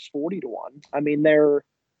 35-1 versus 40-1. I mean,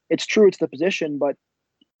 it's true it's the position, but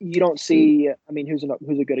you don't see. I mean, who's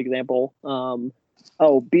a good example?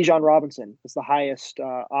 Bijan Robinson is the highest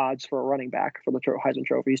odds for a running back for the Heisman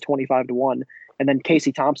Trophy. He's 25-1, and then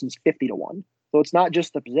Casey Thompson's 50-1. So it's not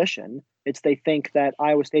just the position; it's they think that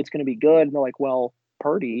Iowa State's going to be good, and they're like, well,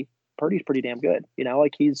 Purdy's pretty damn good.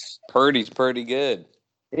 Purdy's pretty good.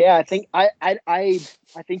 Yeah, I think I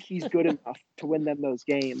think he's good enough to win them those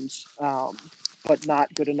games, but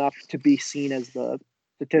not good enough to be seen as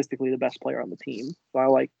statistically the best player on the team. So I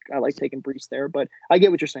like taking Breece there, but I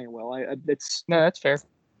get what you're saying, Will. That's fair.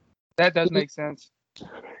 That does make sense.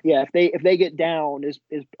 Yeah, if they get down as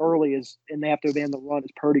early as and they have to abandon the run,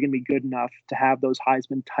 is Purdy going to be good enough to have those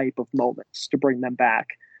Heisman type of moments to bring them back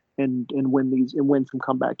and win some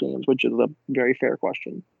comeback games, which is a very fair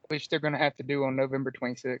question. Which they're going to have to do on November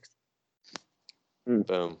 26th.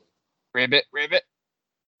 Boom. Ribbit.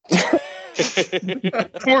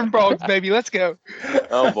 Horn Frogs, baby. Let's go.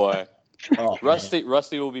 Oh, boy. Oh, Rusty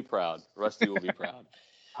will be proud.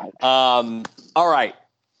 All right.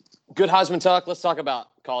 Good Heisman talk. Let's talk about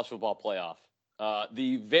college football playoff.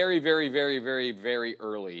 The very, very, very, very, very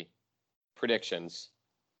early predictions.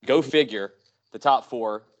 Go figure. The top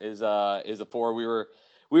four is the four we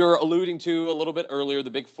were alluding to a little bit earlier, the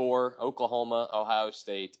Big Four: Oklahoma, Ohio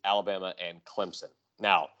State, Alabama, and Clemson.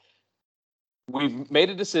 Now, we've made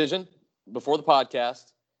a decision before the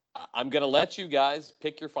podcast. I'm going to let you guys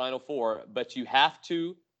pick your final four, but you have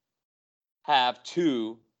to have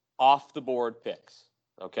two off-the-board picks,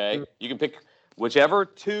 okay? Mm-hmm. You can pick whichever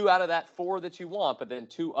two out of that four that you want, but then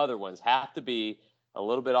two other ones have to be a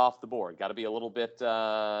little bit off the board. Got to be a little bit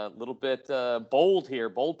bold here,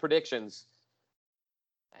 bold predictions.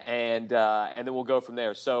 And then we'll go from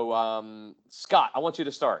there. So, Scott, I want you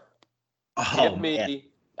to start.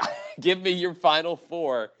 Give me your final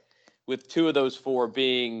four, with two of those four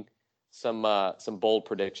being some bold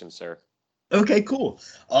predictions, sir. Okay, cool.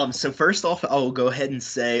 So first off, I'll go ahead and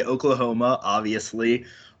say Oklahoma. Obviously,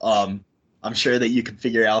 I'm sure that you can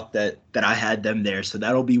figure out that I had them there. So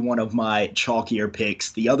that'll be one of my chalkier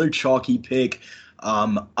picks. The other chalky pick,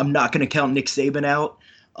 I'm not going to count Nick Saban out.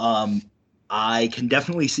 I can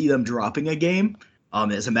definitely see them dropping a game.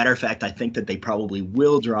 As a matter of fact, I think that they probably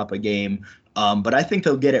will drop a game. But I think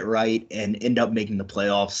they'll get it right and end up making the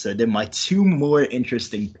playoffs. So then my two more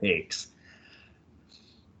interesting picks.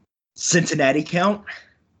 Cincinnati count?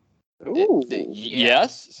 Ooh.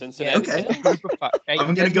 Yes, Cincinnati. Okay. counts. Group of five. Hey,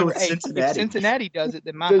 I'm gonna just go remember, with hey, Cincinnati. If Cincinnati does it,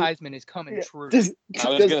 then my Does- Heisman is coming Yeah. true. I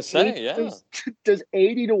was gonna say, yeah. Does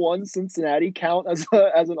 80-1 Cincinnati count as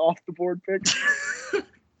an off the board pick?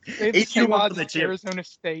 They have the 81 same for odds the as chip. Arizona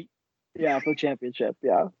State. Yeah, for championship.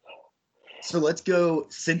 Yeah. So let's go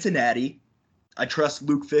Cincinnati. I trust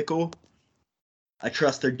Luke Fickell. I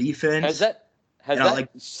trust their defense. Has that And I like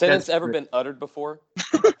sentence that's ever great. been uttered before?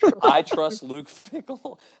 I trust Luke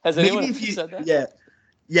Fickell. Has anyone Maybe if you, said that?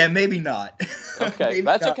 yeah, maybe not. Okay, Maybe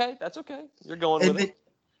that's not. okay. That's okay. You're going And with it.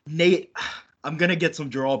 Nate, I'm gonna get some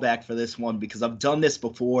drawback for this one because I've done this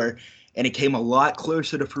before, and it came a lot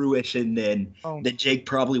closer to fruition than Jake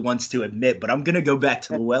probably wants to admit. But I'm gonna go back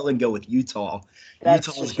to the well and go with Utah. That's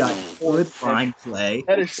Utah's such got a good pick. line play.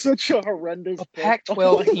 That is such a horrendous A pick. Pac-12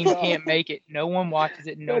 Oh my team God. can't make it. No one watches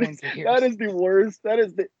it. No That one is, cares. that is the worst.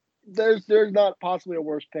 There's not possibly a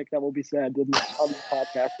worse pick that will be said on this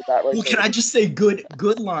podcast with that right Well, can there. I just say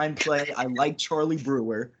good line play? I like Charlie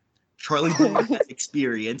Brewer. Charlie Brewer has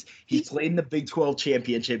experience. He's played in the Big 12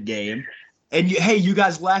 championship game. And you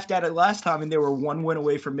guys laughed at it last time, and they were one win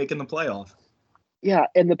away from making the playoff. Yeah,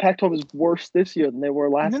 and the Pac-12 is worse this year than they were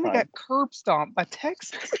last And then they time. got curb stomped by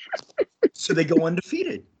Texas. So they go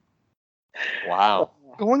undefeated. Wow.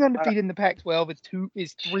 Going undefeated in the Pac-12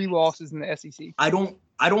 is 3 losses in the SEC. I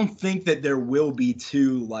don't think that there will be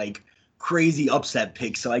 2 like crazy upset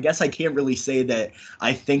picks. So I guess I can't really say that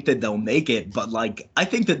I think that they'll make it, but like I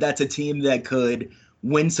think that that's a team that could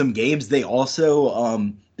win some games. They also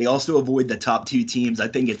avoid the top 2 teams. I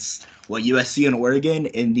think it's USC and Oregon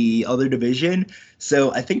in the other division.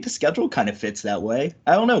 So I think the schedule kind of fits that way.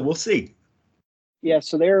 I don't know. We'll see. Yeah,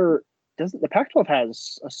 so the Pac-12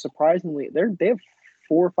 has a surprisingly they have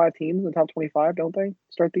 4 or 5 teams in the top 25, don't they?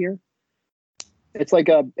 Start the year.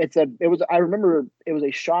 I remember it was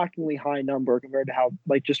a shockingly high number compared to how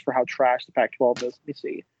just for how trash the Pac-12 is. Let me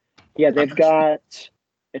see. Yeah, they've got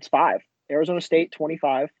it's 5. Arizona State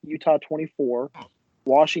 25, Utah 24,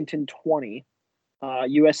 Washington 20,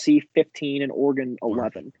 USC 15, and Oregon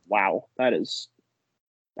 11. Wow, that is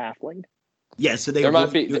baffling. Yeah, so they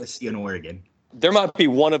might be USC and Oregon. There might be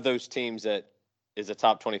one of those teams that is a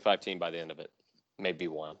top 25 team by the end of it. Maybe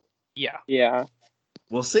one. Yeah. Yeah.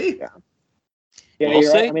 We'll see. Yeah, We'll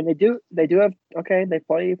you're see. right. I mean, they do have they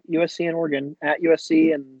play USC and Oregon at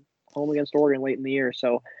USC and home against Oregon late in the year.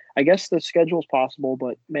 So I guess the schedule is possible,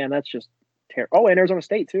 but man, that's just terrible. Oh, and Arizona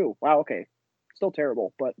State too. Wow. Okay. Still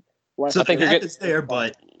terrible, but less. So I think the you're math getting is there,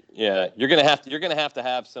 but Yeah, you're gonna have to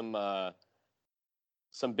have some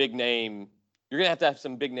big name. You're gonna have to have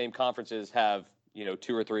some big name conferences have 2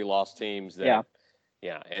 or 3 lost teams.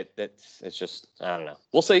 It's just I don't know.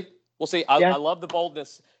 We'll see. I love the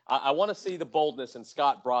boldness. I want to see the boldness, and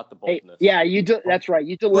Scott brought the boldness. That's right.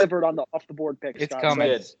 You delivered on the off the board pick. It's Scott.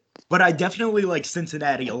 coming. But I definitely like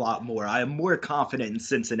Cincinnati a lot more. I am more confident in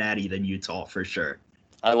Cincinnati than Utah for sure.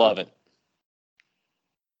 I love it.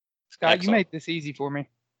 Scott, Excellent. you made this easy for me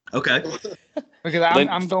Okay. because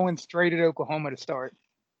I'm going straight at Oklahoma to start.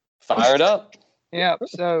 Fire it up. Yeah.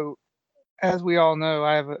 So, as we all know,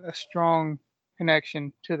 I have a strong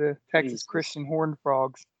connection to the Texas Jesus. Christian Horned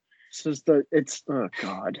Frogs. Oh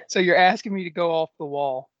God. So you're asking me to go off the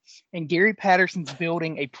wall, and Gary Patterson's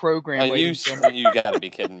building a program. You ladies and gentlemen. you got to be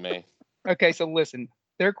kidding me. Okay, so listen,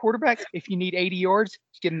 their quarterbacks. If you need 80 yards,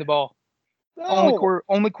 just get him the ball. No.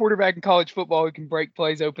 Only quarterback in college football who can break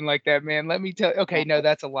plays open like that, man. Let me tell. Okay, no,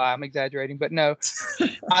 that's a lie. I'm exaggerating, but no,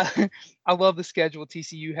 I love the schedule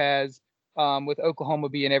TCU has with Oklahoma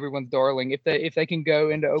being everyone's darling. If they can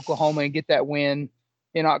go into Oklahoma and get that win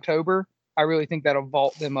in October, I really think that'll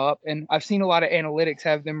vault them up. And I've seen a lot of analytics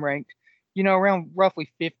have them ranked, around roughly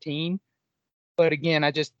 15. But again,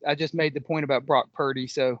 I just made the point about Brock Purdy,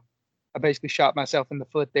 so I basically shot myself in the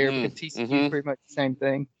foot there because TCU is pretty much the same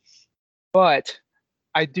thing. But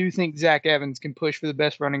I do think Zach Evans can push for the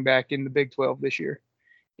best running back in the Big 12 this year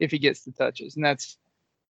if he gets the touches. And that's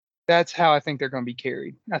how I think they're going to be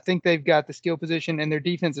carried. I think they've got the skill position, and their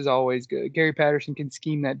defense is always good. Gary Patterson can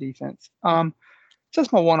scheme that defense.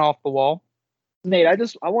 Just my one off the wall. Nate,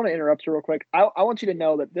 I want to interrupt you real quick. I want you to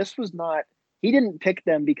know that this was not. He didn't pick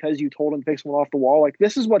them because you told him to pick someone off the wall. Like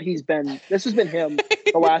this is what he's been. This has been him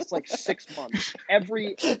the last 6 months.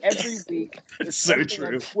 Every week, there's So something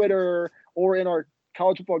true. on Twitter or in our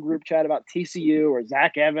college football group chat about TCU or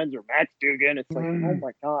Zach Evans or Matt Dugan. It's like, oh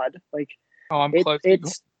my God, I'm close.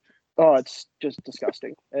 it's just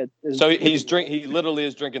disgusting. So he literally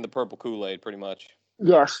is drinking the purple Kool-Aid, pretty much.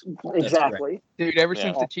 Yes, exactly. Dude, ever Yeah.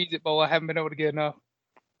 since the Cheez-It Bowl, I haven't been able to get enough.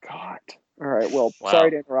 God. All right. Well, Wow.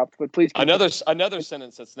 sorry to interrupt, but please. Another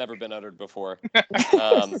sentence that's never been uttered before.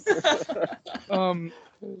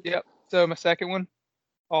 Yep. So my second one,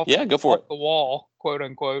 off Go for it. the wall, quote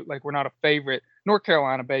unquote. Like we're not a favorite. North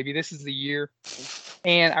Carolina, baby. This is the year.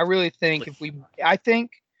 And I really think if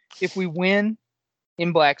we win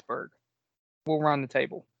in Blacksburg, we'll run the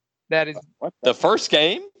table. That is the first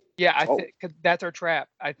game. Yeah, I think that's our trap.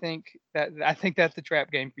 I think that's the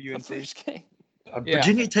trap game for UNC. The first game.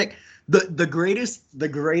 Virginia Tech. The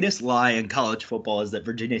greatest lie in college football is that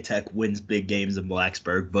Virginia Tech wins big games in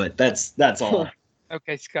Blacksburg, but that's all.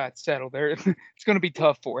 Okay, Scott, settle there. It's going to be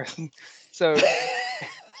tough for us. So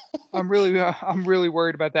I'm really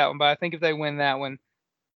worried about that one. But I think if they win that one,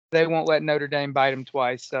 they won't let Notre Dame bite them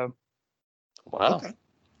twice. So wow. Okay.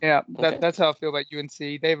 Yeah, that's how I feel about UNC.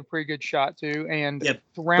 They have a pretty good shot too. And to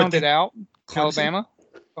round it out, Clemson?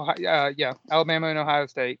 Alabama and Ohio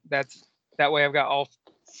State. That way I've got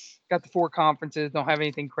the 4 conferences. Don't have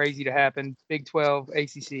anything crazy to happen. Big 12,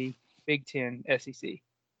 ACC, Big 10, SEC.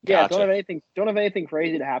 Yeah, Gotcha. don't have anything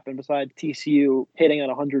crazy to happen besides TCU hitting on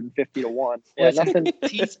 150-1. Yeah,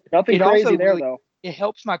 nothing crazy there though. It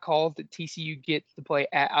helps my cause that TCU gets to play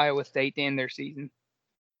at Iowa State to end their season.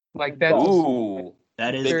 Like that's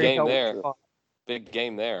that is big game helpful. there. Big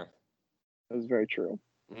game there. That was very true.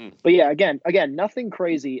 Mm. But yeah, again, nothing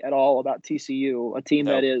crazy at all about TCU, a team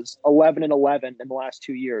that is 11-11 in the last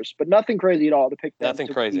 2 years, but nothing crazy at all to pick them. Nothing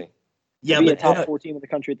crazy. Be a top 4 team in the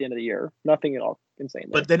country at the end of the year. Nothing at all insane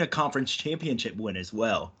there. But then a conference championship win as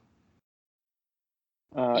well.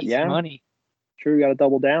 Money. Sure, we got to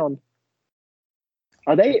double down.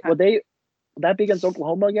 Would that be against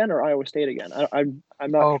Oklahoma again or Iowa State again? I'm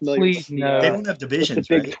not familiar. Please no. They don't have divisions,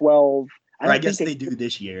 the Big right? 12. I guess they do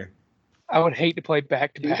this year. I would hate to play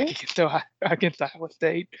back to back against Iowa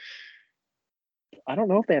State. I don't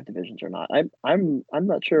know if they have divisions or not. I'm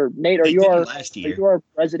not sure. Nate, are you our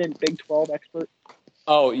resident Big 12 expert?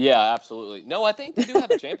 Oh yeah, absolutely. No, I think they do have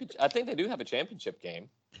a championship. I think they do have a championship game.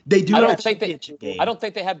 They do. I have don't a think championship game. I don't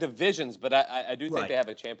think they have divisions, but I do think they have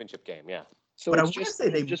a championship game. Yeah. So but I want to say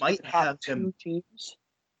they might have 2 teams.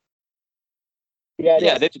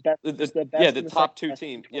 Yeah, the top 2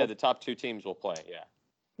 teams. Yeah, the top 2 teams will play. Yeah.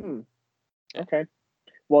 Okay.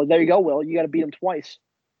 Well, there you go, Will. You got to beat them twice.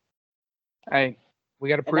 Hey, we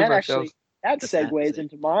got to prove ourselves. That segues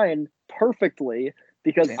into mine perfectly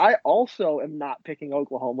because I also am not picking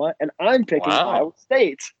Oklahoma, and I'm picking Iowa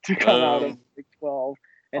State to come out of the Big 12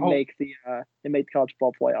 and make the college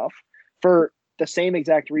football playoff for the same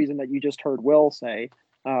exact reason that you just heard Will say.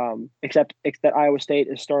 Except that Iowa State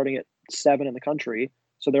is starting at 7 in the country,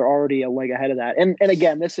 so they're already a leg ahead of that. And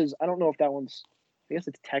again, this is I don't know if that one's. I guess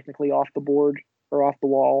it's technically off the board or off the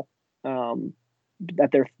wall.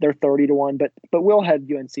 That they're 30-1, but Will had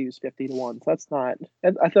UNC who's 50-1. So that's not.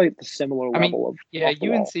 I feel like it's a similar level of. Yeah,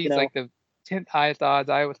 UNC is like the 10th highest odds.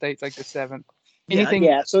 Iowa State's like the 7th.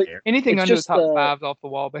 So anything under the top 5's off the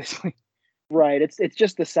wall, basically. Right. It's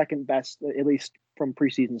just the second best, at least from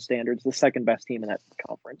preseason standards, the second best team in that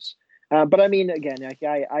conference. But I mean, again,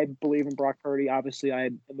 I believe in Brock Purdy. Obviously, I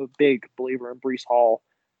am a big believer in Breece Hall.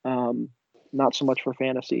 Not so much for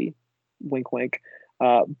fantasy, wink, wink.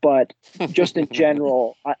 But just in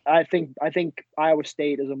general, I think Iowa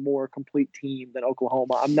State is a more complete team than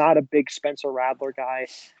Oklahoma. I'm not a big Spencer Rattler guy.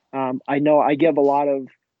 I know I give a lot of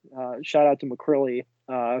shout out to McCrilly,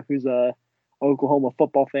 who's a Oklahoma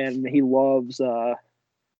football fan, and he loves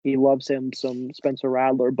him some Spencer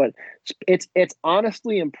Rattler. But it's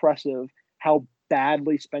honestly impressive how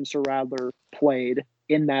badly Spencer Rattler played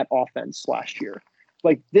in that offense last year.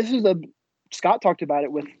 Like this is Scott talked about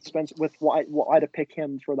it with Spencer, with why to pick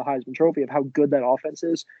him for the Heisman Trophy of how good that offense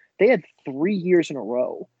is. They had 3 years in a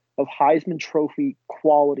row of Heisman Trophy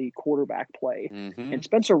quality quarterback play. Mm-hmm. And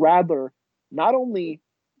Spencer Rattler, not only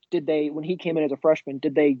did they, when he came in as a freshman,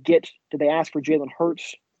 did they ask for Jalen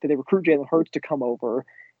Hurts? Did they recruit Jalen Hurts to come over?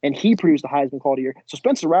 And he produced the Heisman quality year. So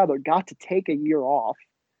Spencer Rattler got to take a year off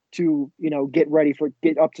to, get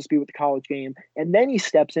up to speed with the college game. And then he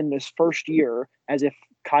steps in this first year as if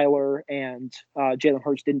Kyler and Jalen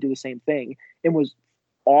Hurts didn't do the same thing. It was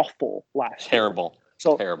awful last year.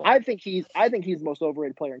 So terrible. I think he's the most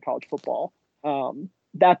overrated player in college football.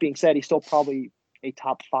 That being said, he's still probably a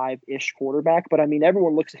top 5-ish quarterback, but I mean,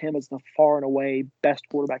 everyone looks at him as the far and away best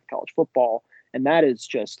quarterback in college football, and that is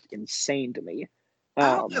just insane to me.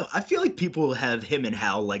 I don't know. I feel like people have him and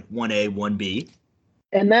Hal like 1A, 1B.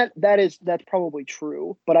 And that's probably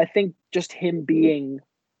true, but I think just him being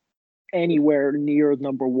anywhere near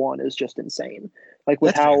number 1 is just insane. Like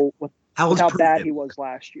with how bad he was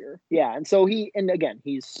last year. Yeah, and so we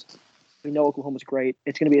know Oklahoma's great.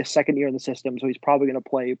 It's going to be a second year in the system, so he's probably going to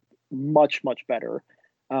play much, much better.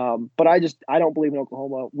 But I don't believe in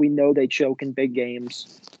Oklahoma. We know they choke in big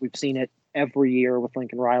games. We've seen it every year with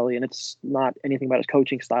Lincoln Riley, and it's not anything about his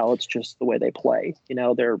coaching style. It's just the way they play.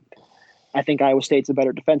 I think Iowa State's a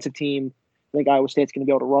better defensive team. I think Iowa State's going to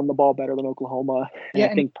be able to run the ball better than Oklahoma. And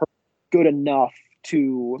I think good enough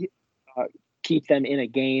to keep them in a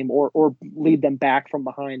game or lead them back from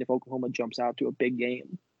behind if Oklahoma jumps out to a big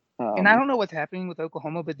game. And I don't know what's happening with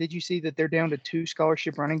Oklahoma, but did you see that they're down to 2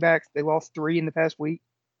 scholarship running backs? They lost 3 in the past week.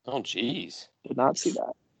 Oh, geez. Did not see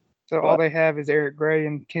that. So all they have is Eric Gray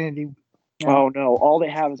and Kennedy. Oh no! All they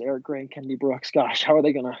have is Eric Gray and Kennedy Brooks. Gosh, how are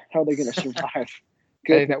they gonna survive?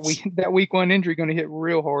 Hey, that week 1 injury going to hit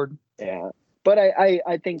real hard. Yeah, but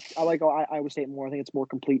I think I like Iowa State more. I think it's a more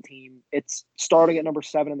complete team. It's starting at number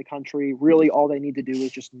 7 in the country. Really, all they need to do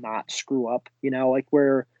is just not screw up. Like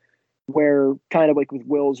where kind of like with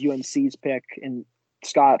Will's UNC's pick and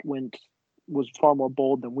Scott was far more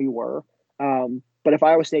bold than we were. But if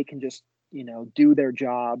Iowa State can just do their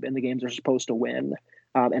job in the games they're supposed to win,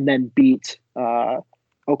 and then beat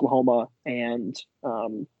Oklahoma, and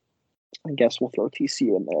I guess we'll throw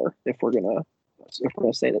TCU in there if we're gonna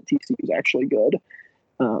say that TCU is actually good.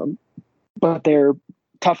 But they're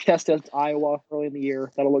tough test against Iowa early in the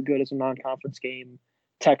year. That'll look good as a non-conference game.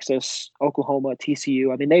 Texas, Oklahoma,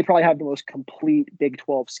 TCU. I mean, they probably have the most complete Big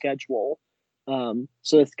 12 schedule.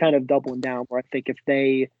 So it's kind of doubling down where I think if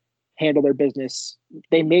they handle their business,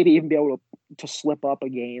 they maybe even be able to slip up a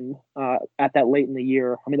game at that late in the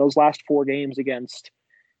year. I mean, those last 4 games against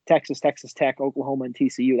Texas, Texas Tech, Oklahoma, and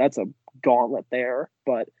TCU, that's a gauntlet there.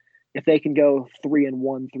 But if they can go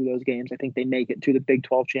 3-1 through those games, I think they make it to the Big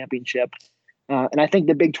 12 championship. And I think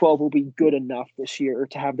the Big 12 will be good enough this year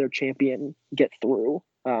to have their champion get through.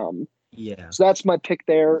 So that's my pick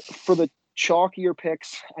there. For the chalkier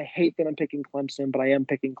picks, I hate that I'm picking Clemson, but I am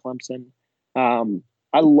picking Clemson.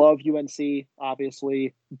 I love UNC,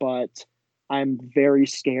 obviously, but I'm very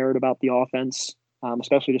scared about the offense,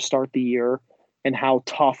 especially to start the year, and how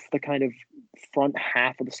tough the kind of front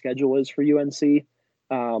half of the schedule is for UNC.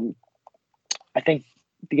 I think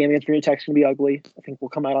the game against Virginia Tech is going to be ugly. I think we'll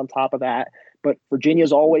come out on top of that. But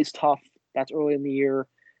Virginia's always tough. That's early in the year.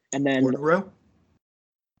 And then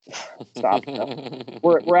stop.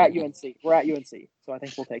 We're at UNC. We're at UNC. So I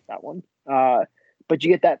think we'll take that one. But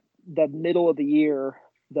you get the middle of the year,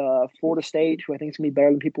 the Florida State, who I think is going to be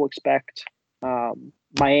better than people expect,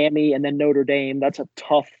 Miami, and then Notre Dame. That's a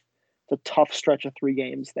tough stretch of 3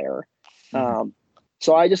 games there.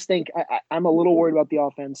 So I just think I'm a little worried about the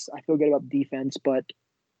offense. I feel good about the defense, but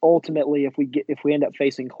ultimately, if we end up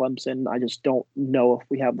facing Clemson, I just don't know if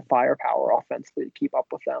we have the firepower offensively to keep up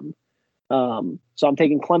with them. So I'm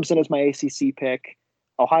taking Clemson as my ACC pick.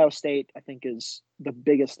 Ohio State, I think, is the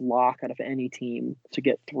biggest lock out of any team to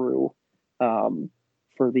get through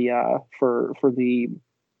for the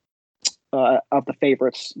of the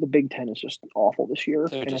favorites. The Big Ten is just awful this year.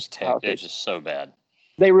 They're just so bad.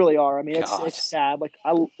 They really are. I mean, it's sad. Like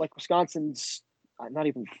Wisconsin's not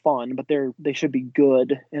even fun, but they should be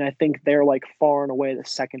good, and I think they're like far and away the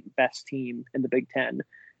second best team in the Big Ten,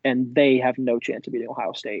 and they have no chance of beating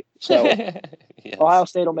Ohio State. So yes. Ohio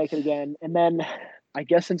State will make it again, and then I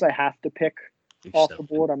guess since I have to pick off the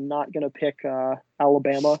board, I'm not going to pick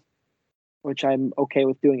Alabama, which I'm okay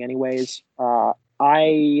with doing anyways. I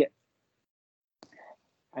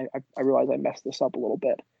realize I messed this up a little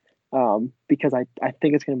bit because I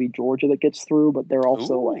think it's going to be Georgia that gets through, but they're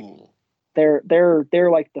also they're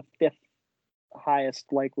like the 5th highest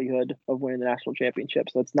likelihood of winning the national championship,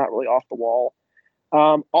 so it's not really off the wall.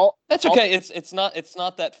 That's okay. It's not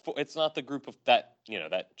the group of that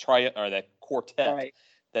that quartet right.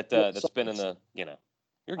 That's been in the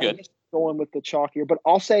you're good. I'm going with the chalkier, but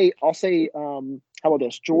I'll say how about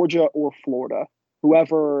this? Georgia or Florida,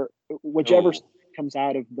 whichever comes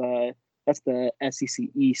out of that's the SEC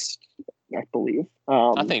East, I believe.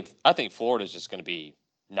 I think Florida's just going to be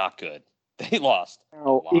not good. They lost. I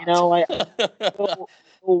don't know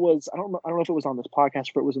if it was on this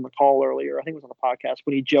podcast, but it was in the call earlier. I think it was on the podcast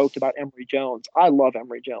when he joked about Emory Jones. I love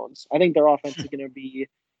Emory Jones. I think their offense is going to be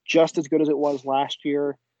just as good as it was last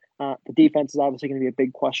year. The defense is obviously going to be a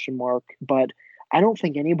big question mark, but I don't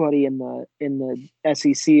think anybody in the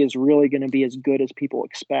SEC is really going to be as good as people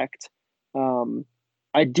expect.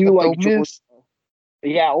 I do like Georgia.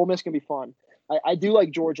 Yeah, Ole Miss can be fun. I do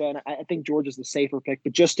like Georgia, and I think Georgia's the safer pick.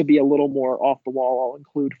 But just to be a little more off the wall, I'll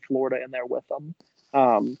include Florida in there with them.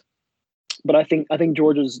 But I think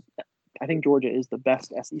Georgia is the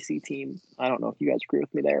best SEC team. I don't know if you guys agree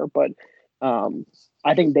with me there, but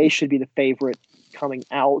I think they should be the favorite coming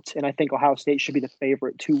out, and I think Ohio State should be the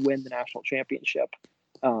favorite to win the national championship.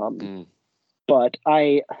 So But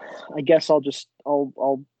I guess I'll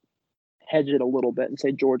hedge it a little bit and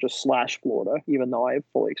say Georgia/Florida, even though I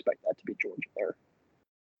fully expect that to be Georgia there.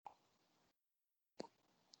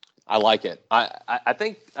 I like it. I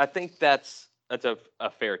think that's a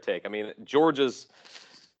fair take. I mean, Georgia's.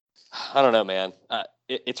 I don't know, man.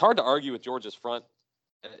 It's hard to argue with Georgia's front,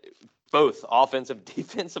 both offensive,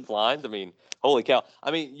 defensive lines. I mean, holy cow.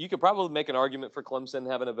 I mean, you could probably make an argument for Clemson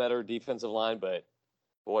having a better defensive line, but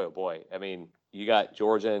boy, oh boy. I mean, you got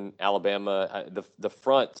Georgia and Alabama. The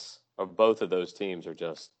fronts of both of those teams are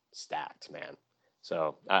just stacked, man.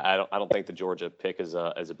 So I don't think the Georgia pick is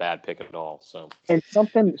a bad pick at all. So, and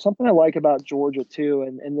something I like about Georgia too,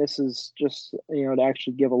 and this is just to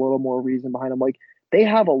actually give a little more reason behind them. Like, they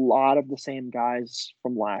have a lot of the same guys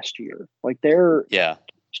from last year. Like,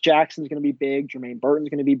 Jackson's going to be big. Jermaine Burton's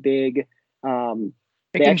going to be big.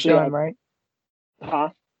 Pickens done, right?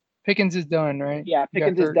 Huh? Pickens is done, right? Yeah,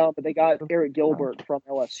 Pickens is done, but they got Eric Gilbert from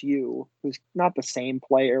LSU, who's not the same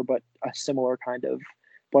player, but a similar kind of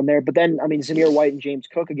one there. But then, I mean, Zamir White and James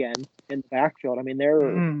Cook again in the backfield. I mean,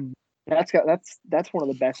 that's one of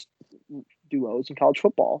the best duos in college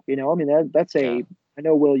football. I mean, I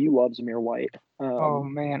know, Will, you love Zamir White. Oh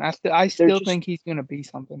man, I still think he's going to be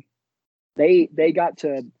something. They got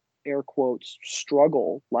to, air quotes,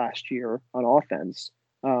 struggle last year on offense,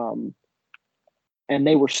 and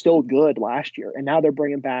they were still good last year. And now they're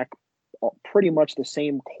bringing back pretty much the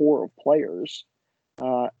same core of players,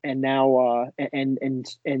 and now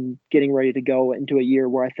and getting ready to go into a year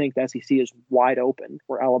where I think the SEC is wide open,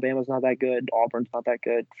 where Alabama's not that good, Auburn's not that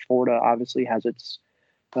good, Florida obviously has its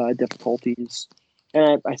difficulties.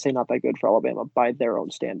 And I say not that good for Alabama by their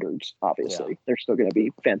own standards, obviously. Yeah. They're still going to be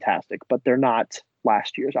fantastic, but they're not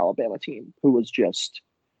last year's Alabama team, who was just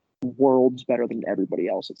worlds better than everybody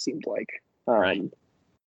else, it seemed like. Right.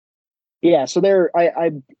 Yeah, so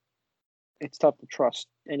it's tough to trust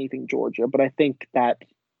anything Georgia, but I think that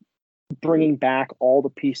bringing back all the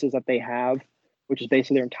pieces that they have, which is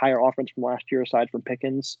basically their entire offense from last year, aside from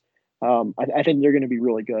Pickens, I think they're going to be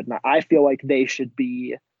really good. And I feel like they should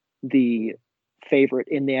be the favorite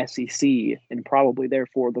in the SEC and probably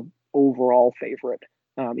therefore the overall favorite,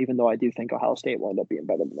 even though I do think Ohio State will end up being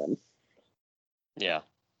better than them. Yeah.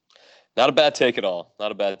 Not a bad take at all.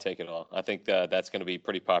 I think that's going to be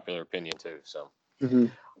pretty popular opinion too. So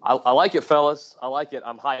I like it, fellas. I like it.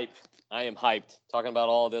 I'm hyped. I am hyped. Talking about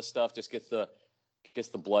all this stuff just gets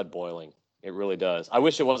the blood boiling. It really does. I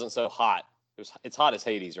wish it wasn't so hot. It's hot as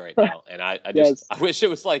Hades right now, and I wish it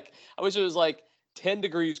was like 10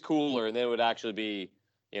 degrees cooler, and then it would actually be,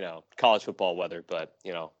 college football weather. But,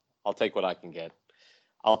 I'll take what I can get.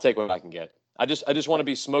 I just want to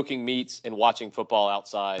be smoking meats and watching football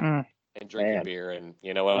outside and drinking beer, and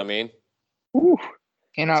you know what I mean? Ooh.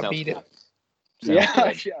 Cannot beat it.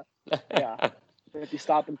 Yeah. If you're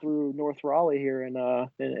stopping through North Raleigh here in a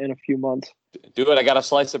few months. Do it. I got a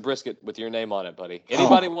slice of brisket with your name on it, buddy.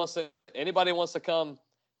 Anybody wants to come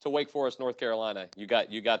to Wake Forest, North Carolina, you got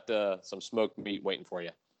some smoked meat waiting for you.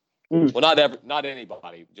 Well, not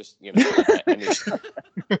anybody, just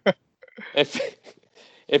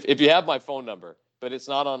if you have my phone number, but it's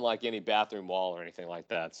not on like any bathroom wall or anything like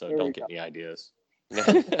that, so don't get any ideas. If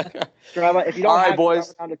you don't all right,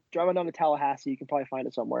 boys, drive on down to Tallahassee, you can probably find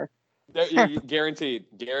it somewhere. Guaranteed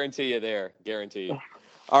you there, guaranteed.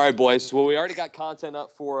 All right, boys. Well, we already got content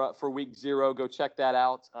up for week 0. Go check that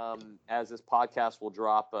out. As this podcast will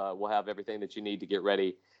drop, we'll have everything that you need to get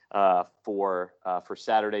ready for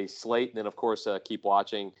Saturday's slate. And then, of course, keep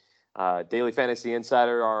watching Daily Fantasy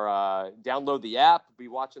Insider. Or download the app. Be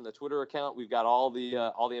watching the Twitter account. We've got all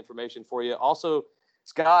the information for you. Also,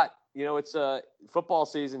 Scott, it's football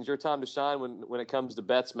season. It's your time to shine when it comes to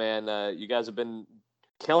bets, man. You guys have been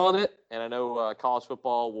killing it, and I know college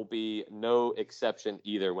football will be no exception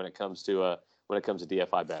either when it comes to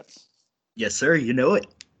DFI bets. Yes, sir. You know it.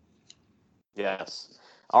 Yes.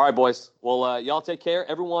 All right, boys. Well, y'all take care.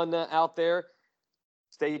 Everyone out there,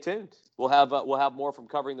 stay tuned. We'll have more from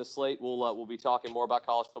covering the slate. We'll be talking more about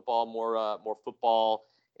college football, more football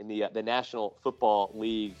in the National Football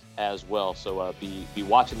League as well. So be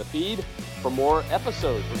watching the feed for more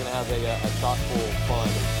episodes. We're gonna have a chock-full fun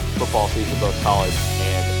football season, both college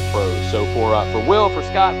and pros. So for Will, for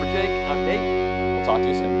Scott, for Jake, I'm Nate. We'll talk to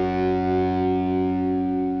you soon.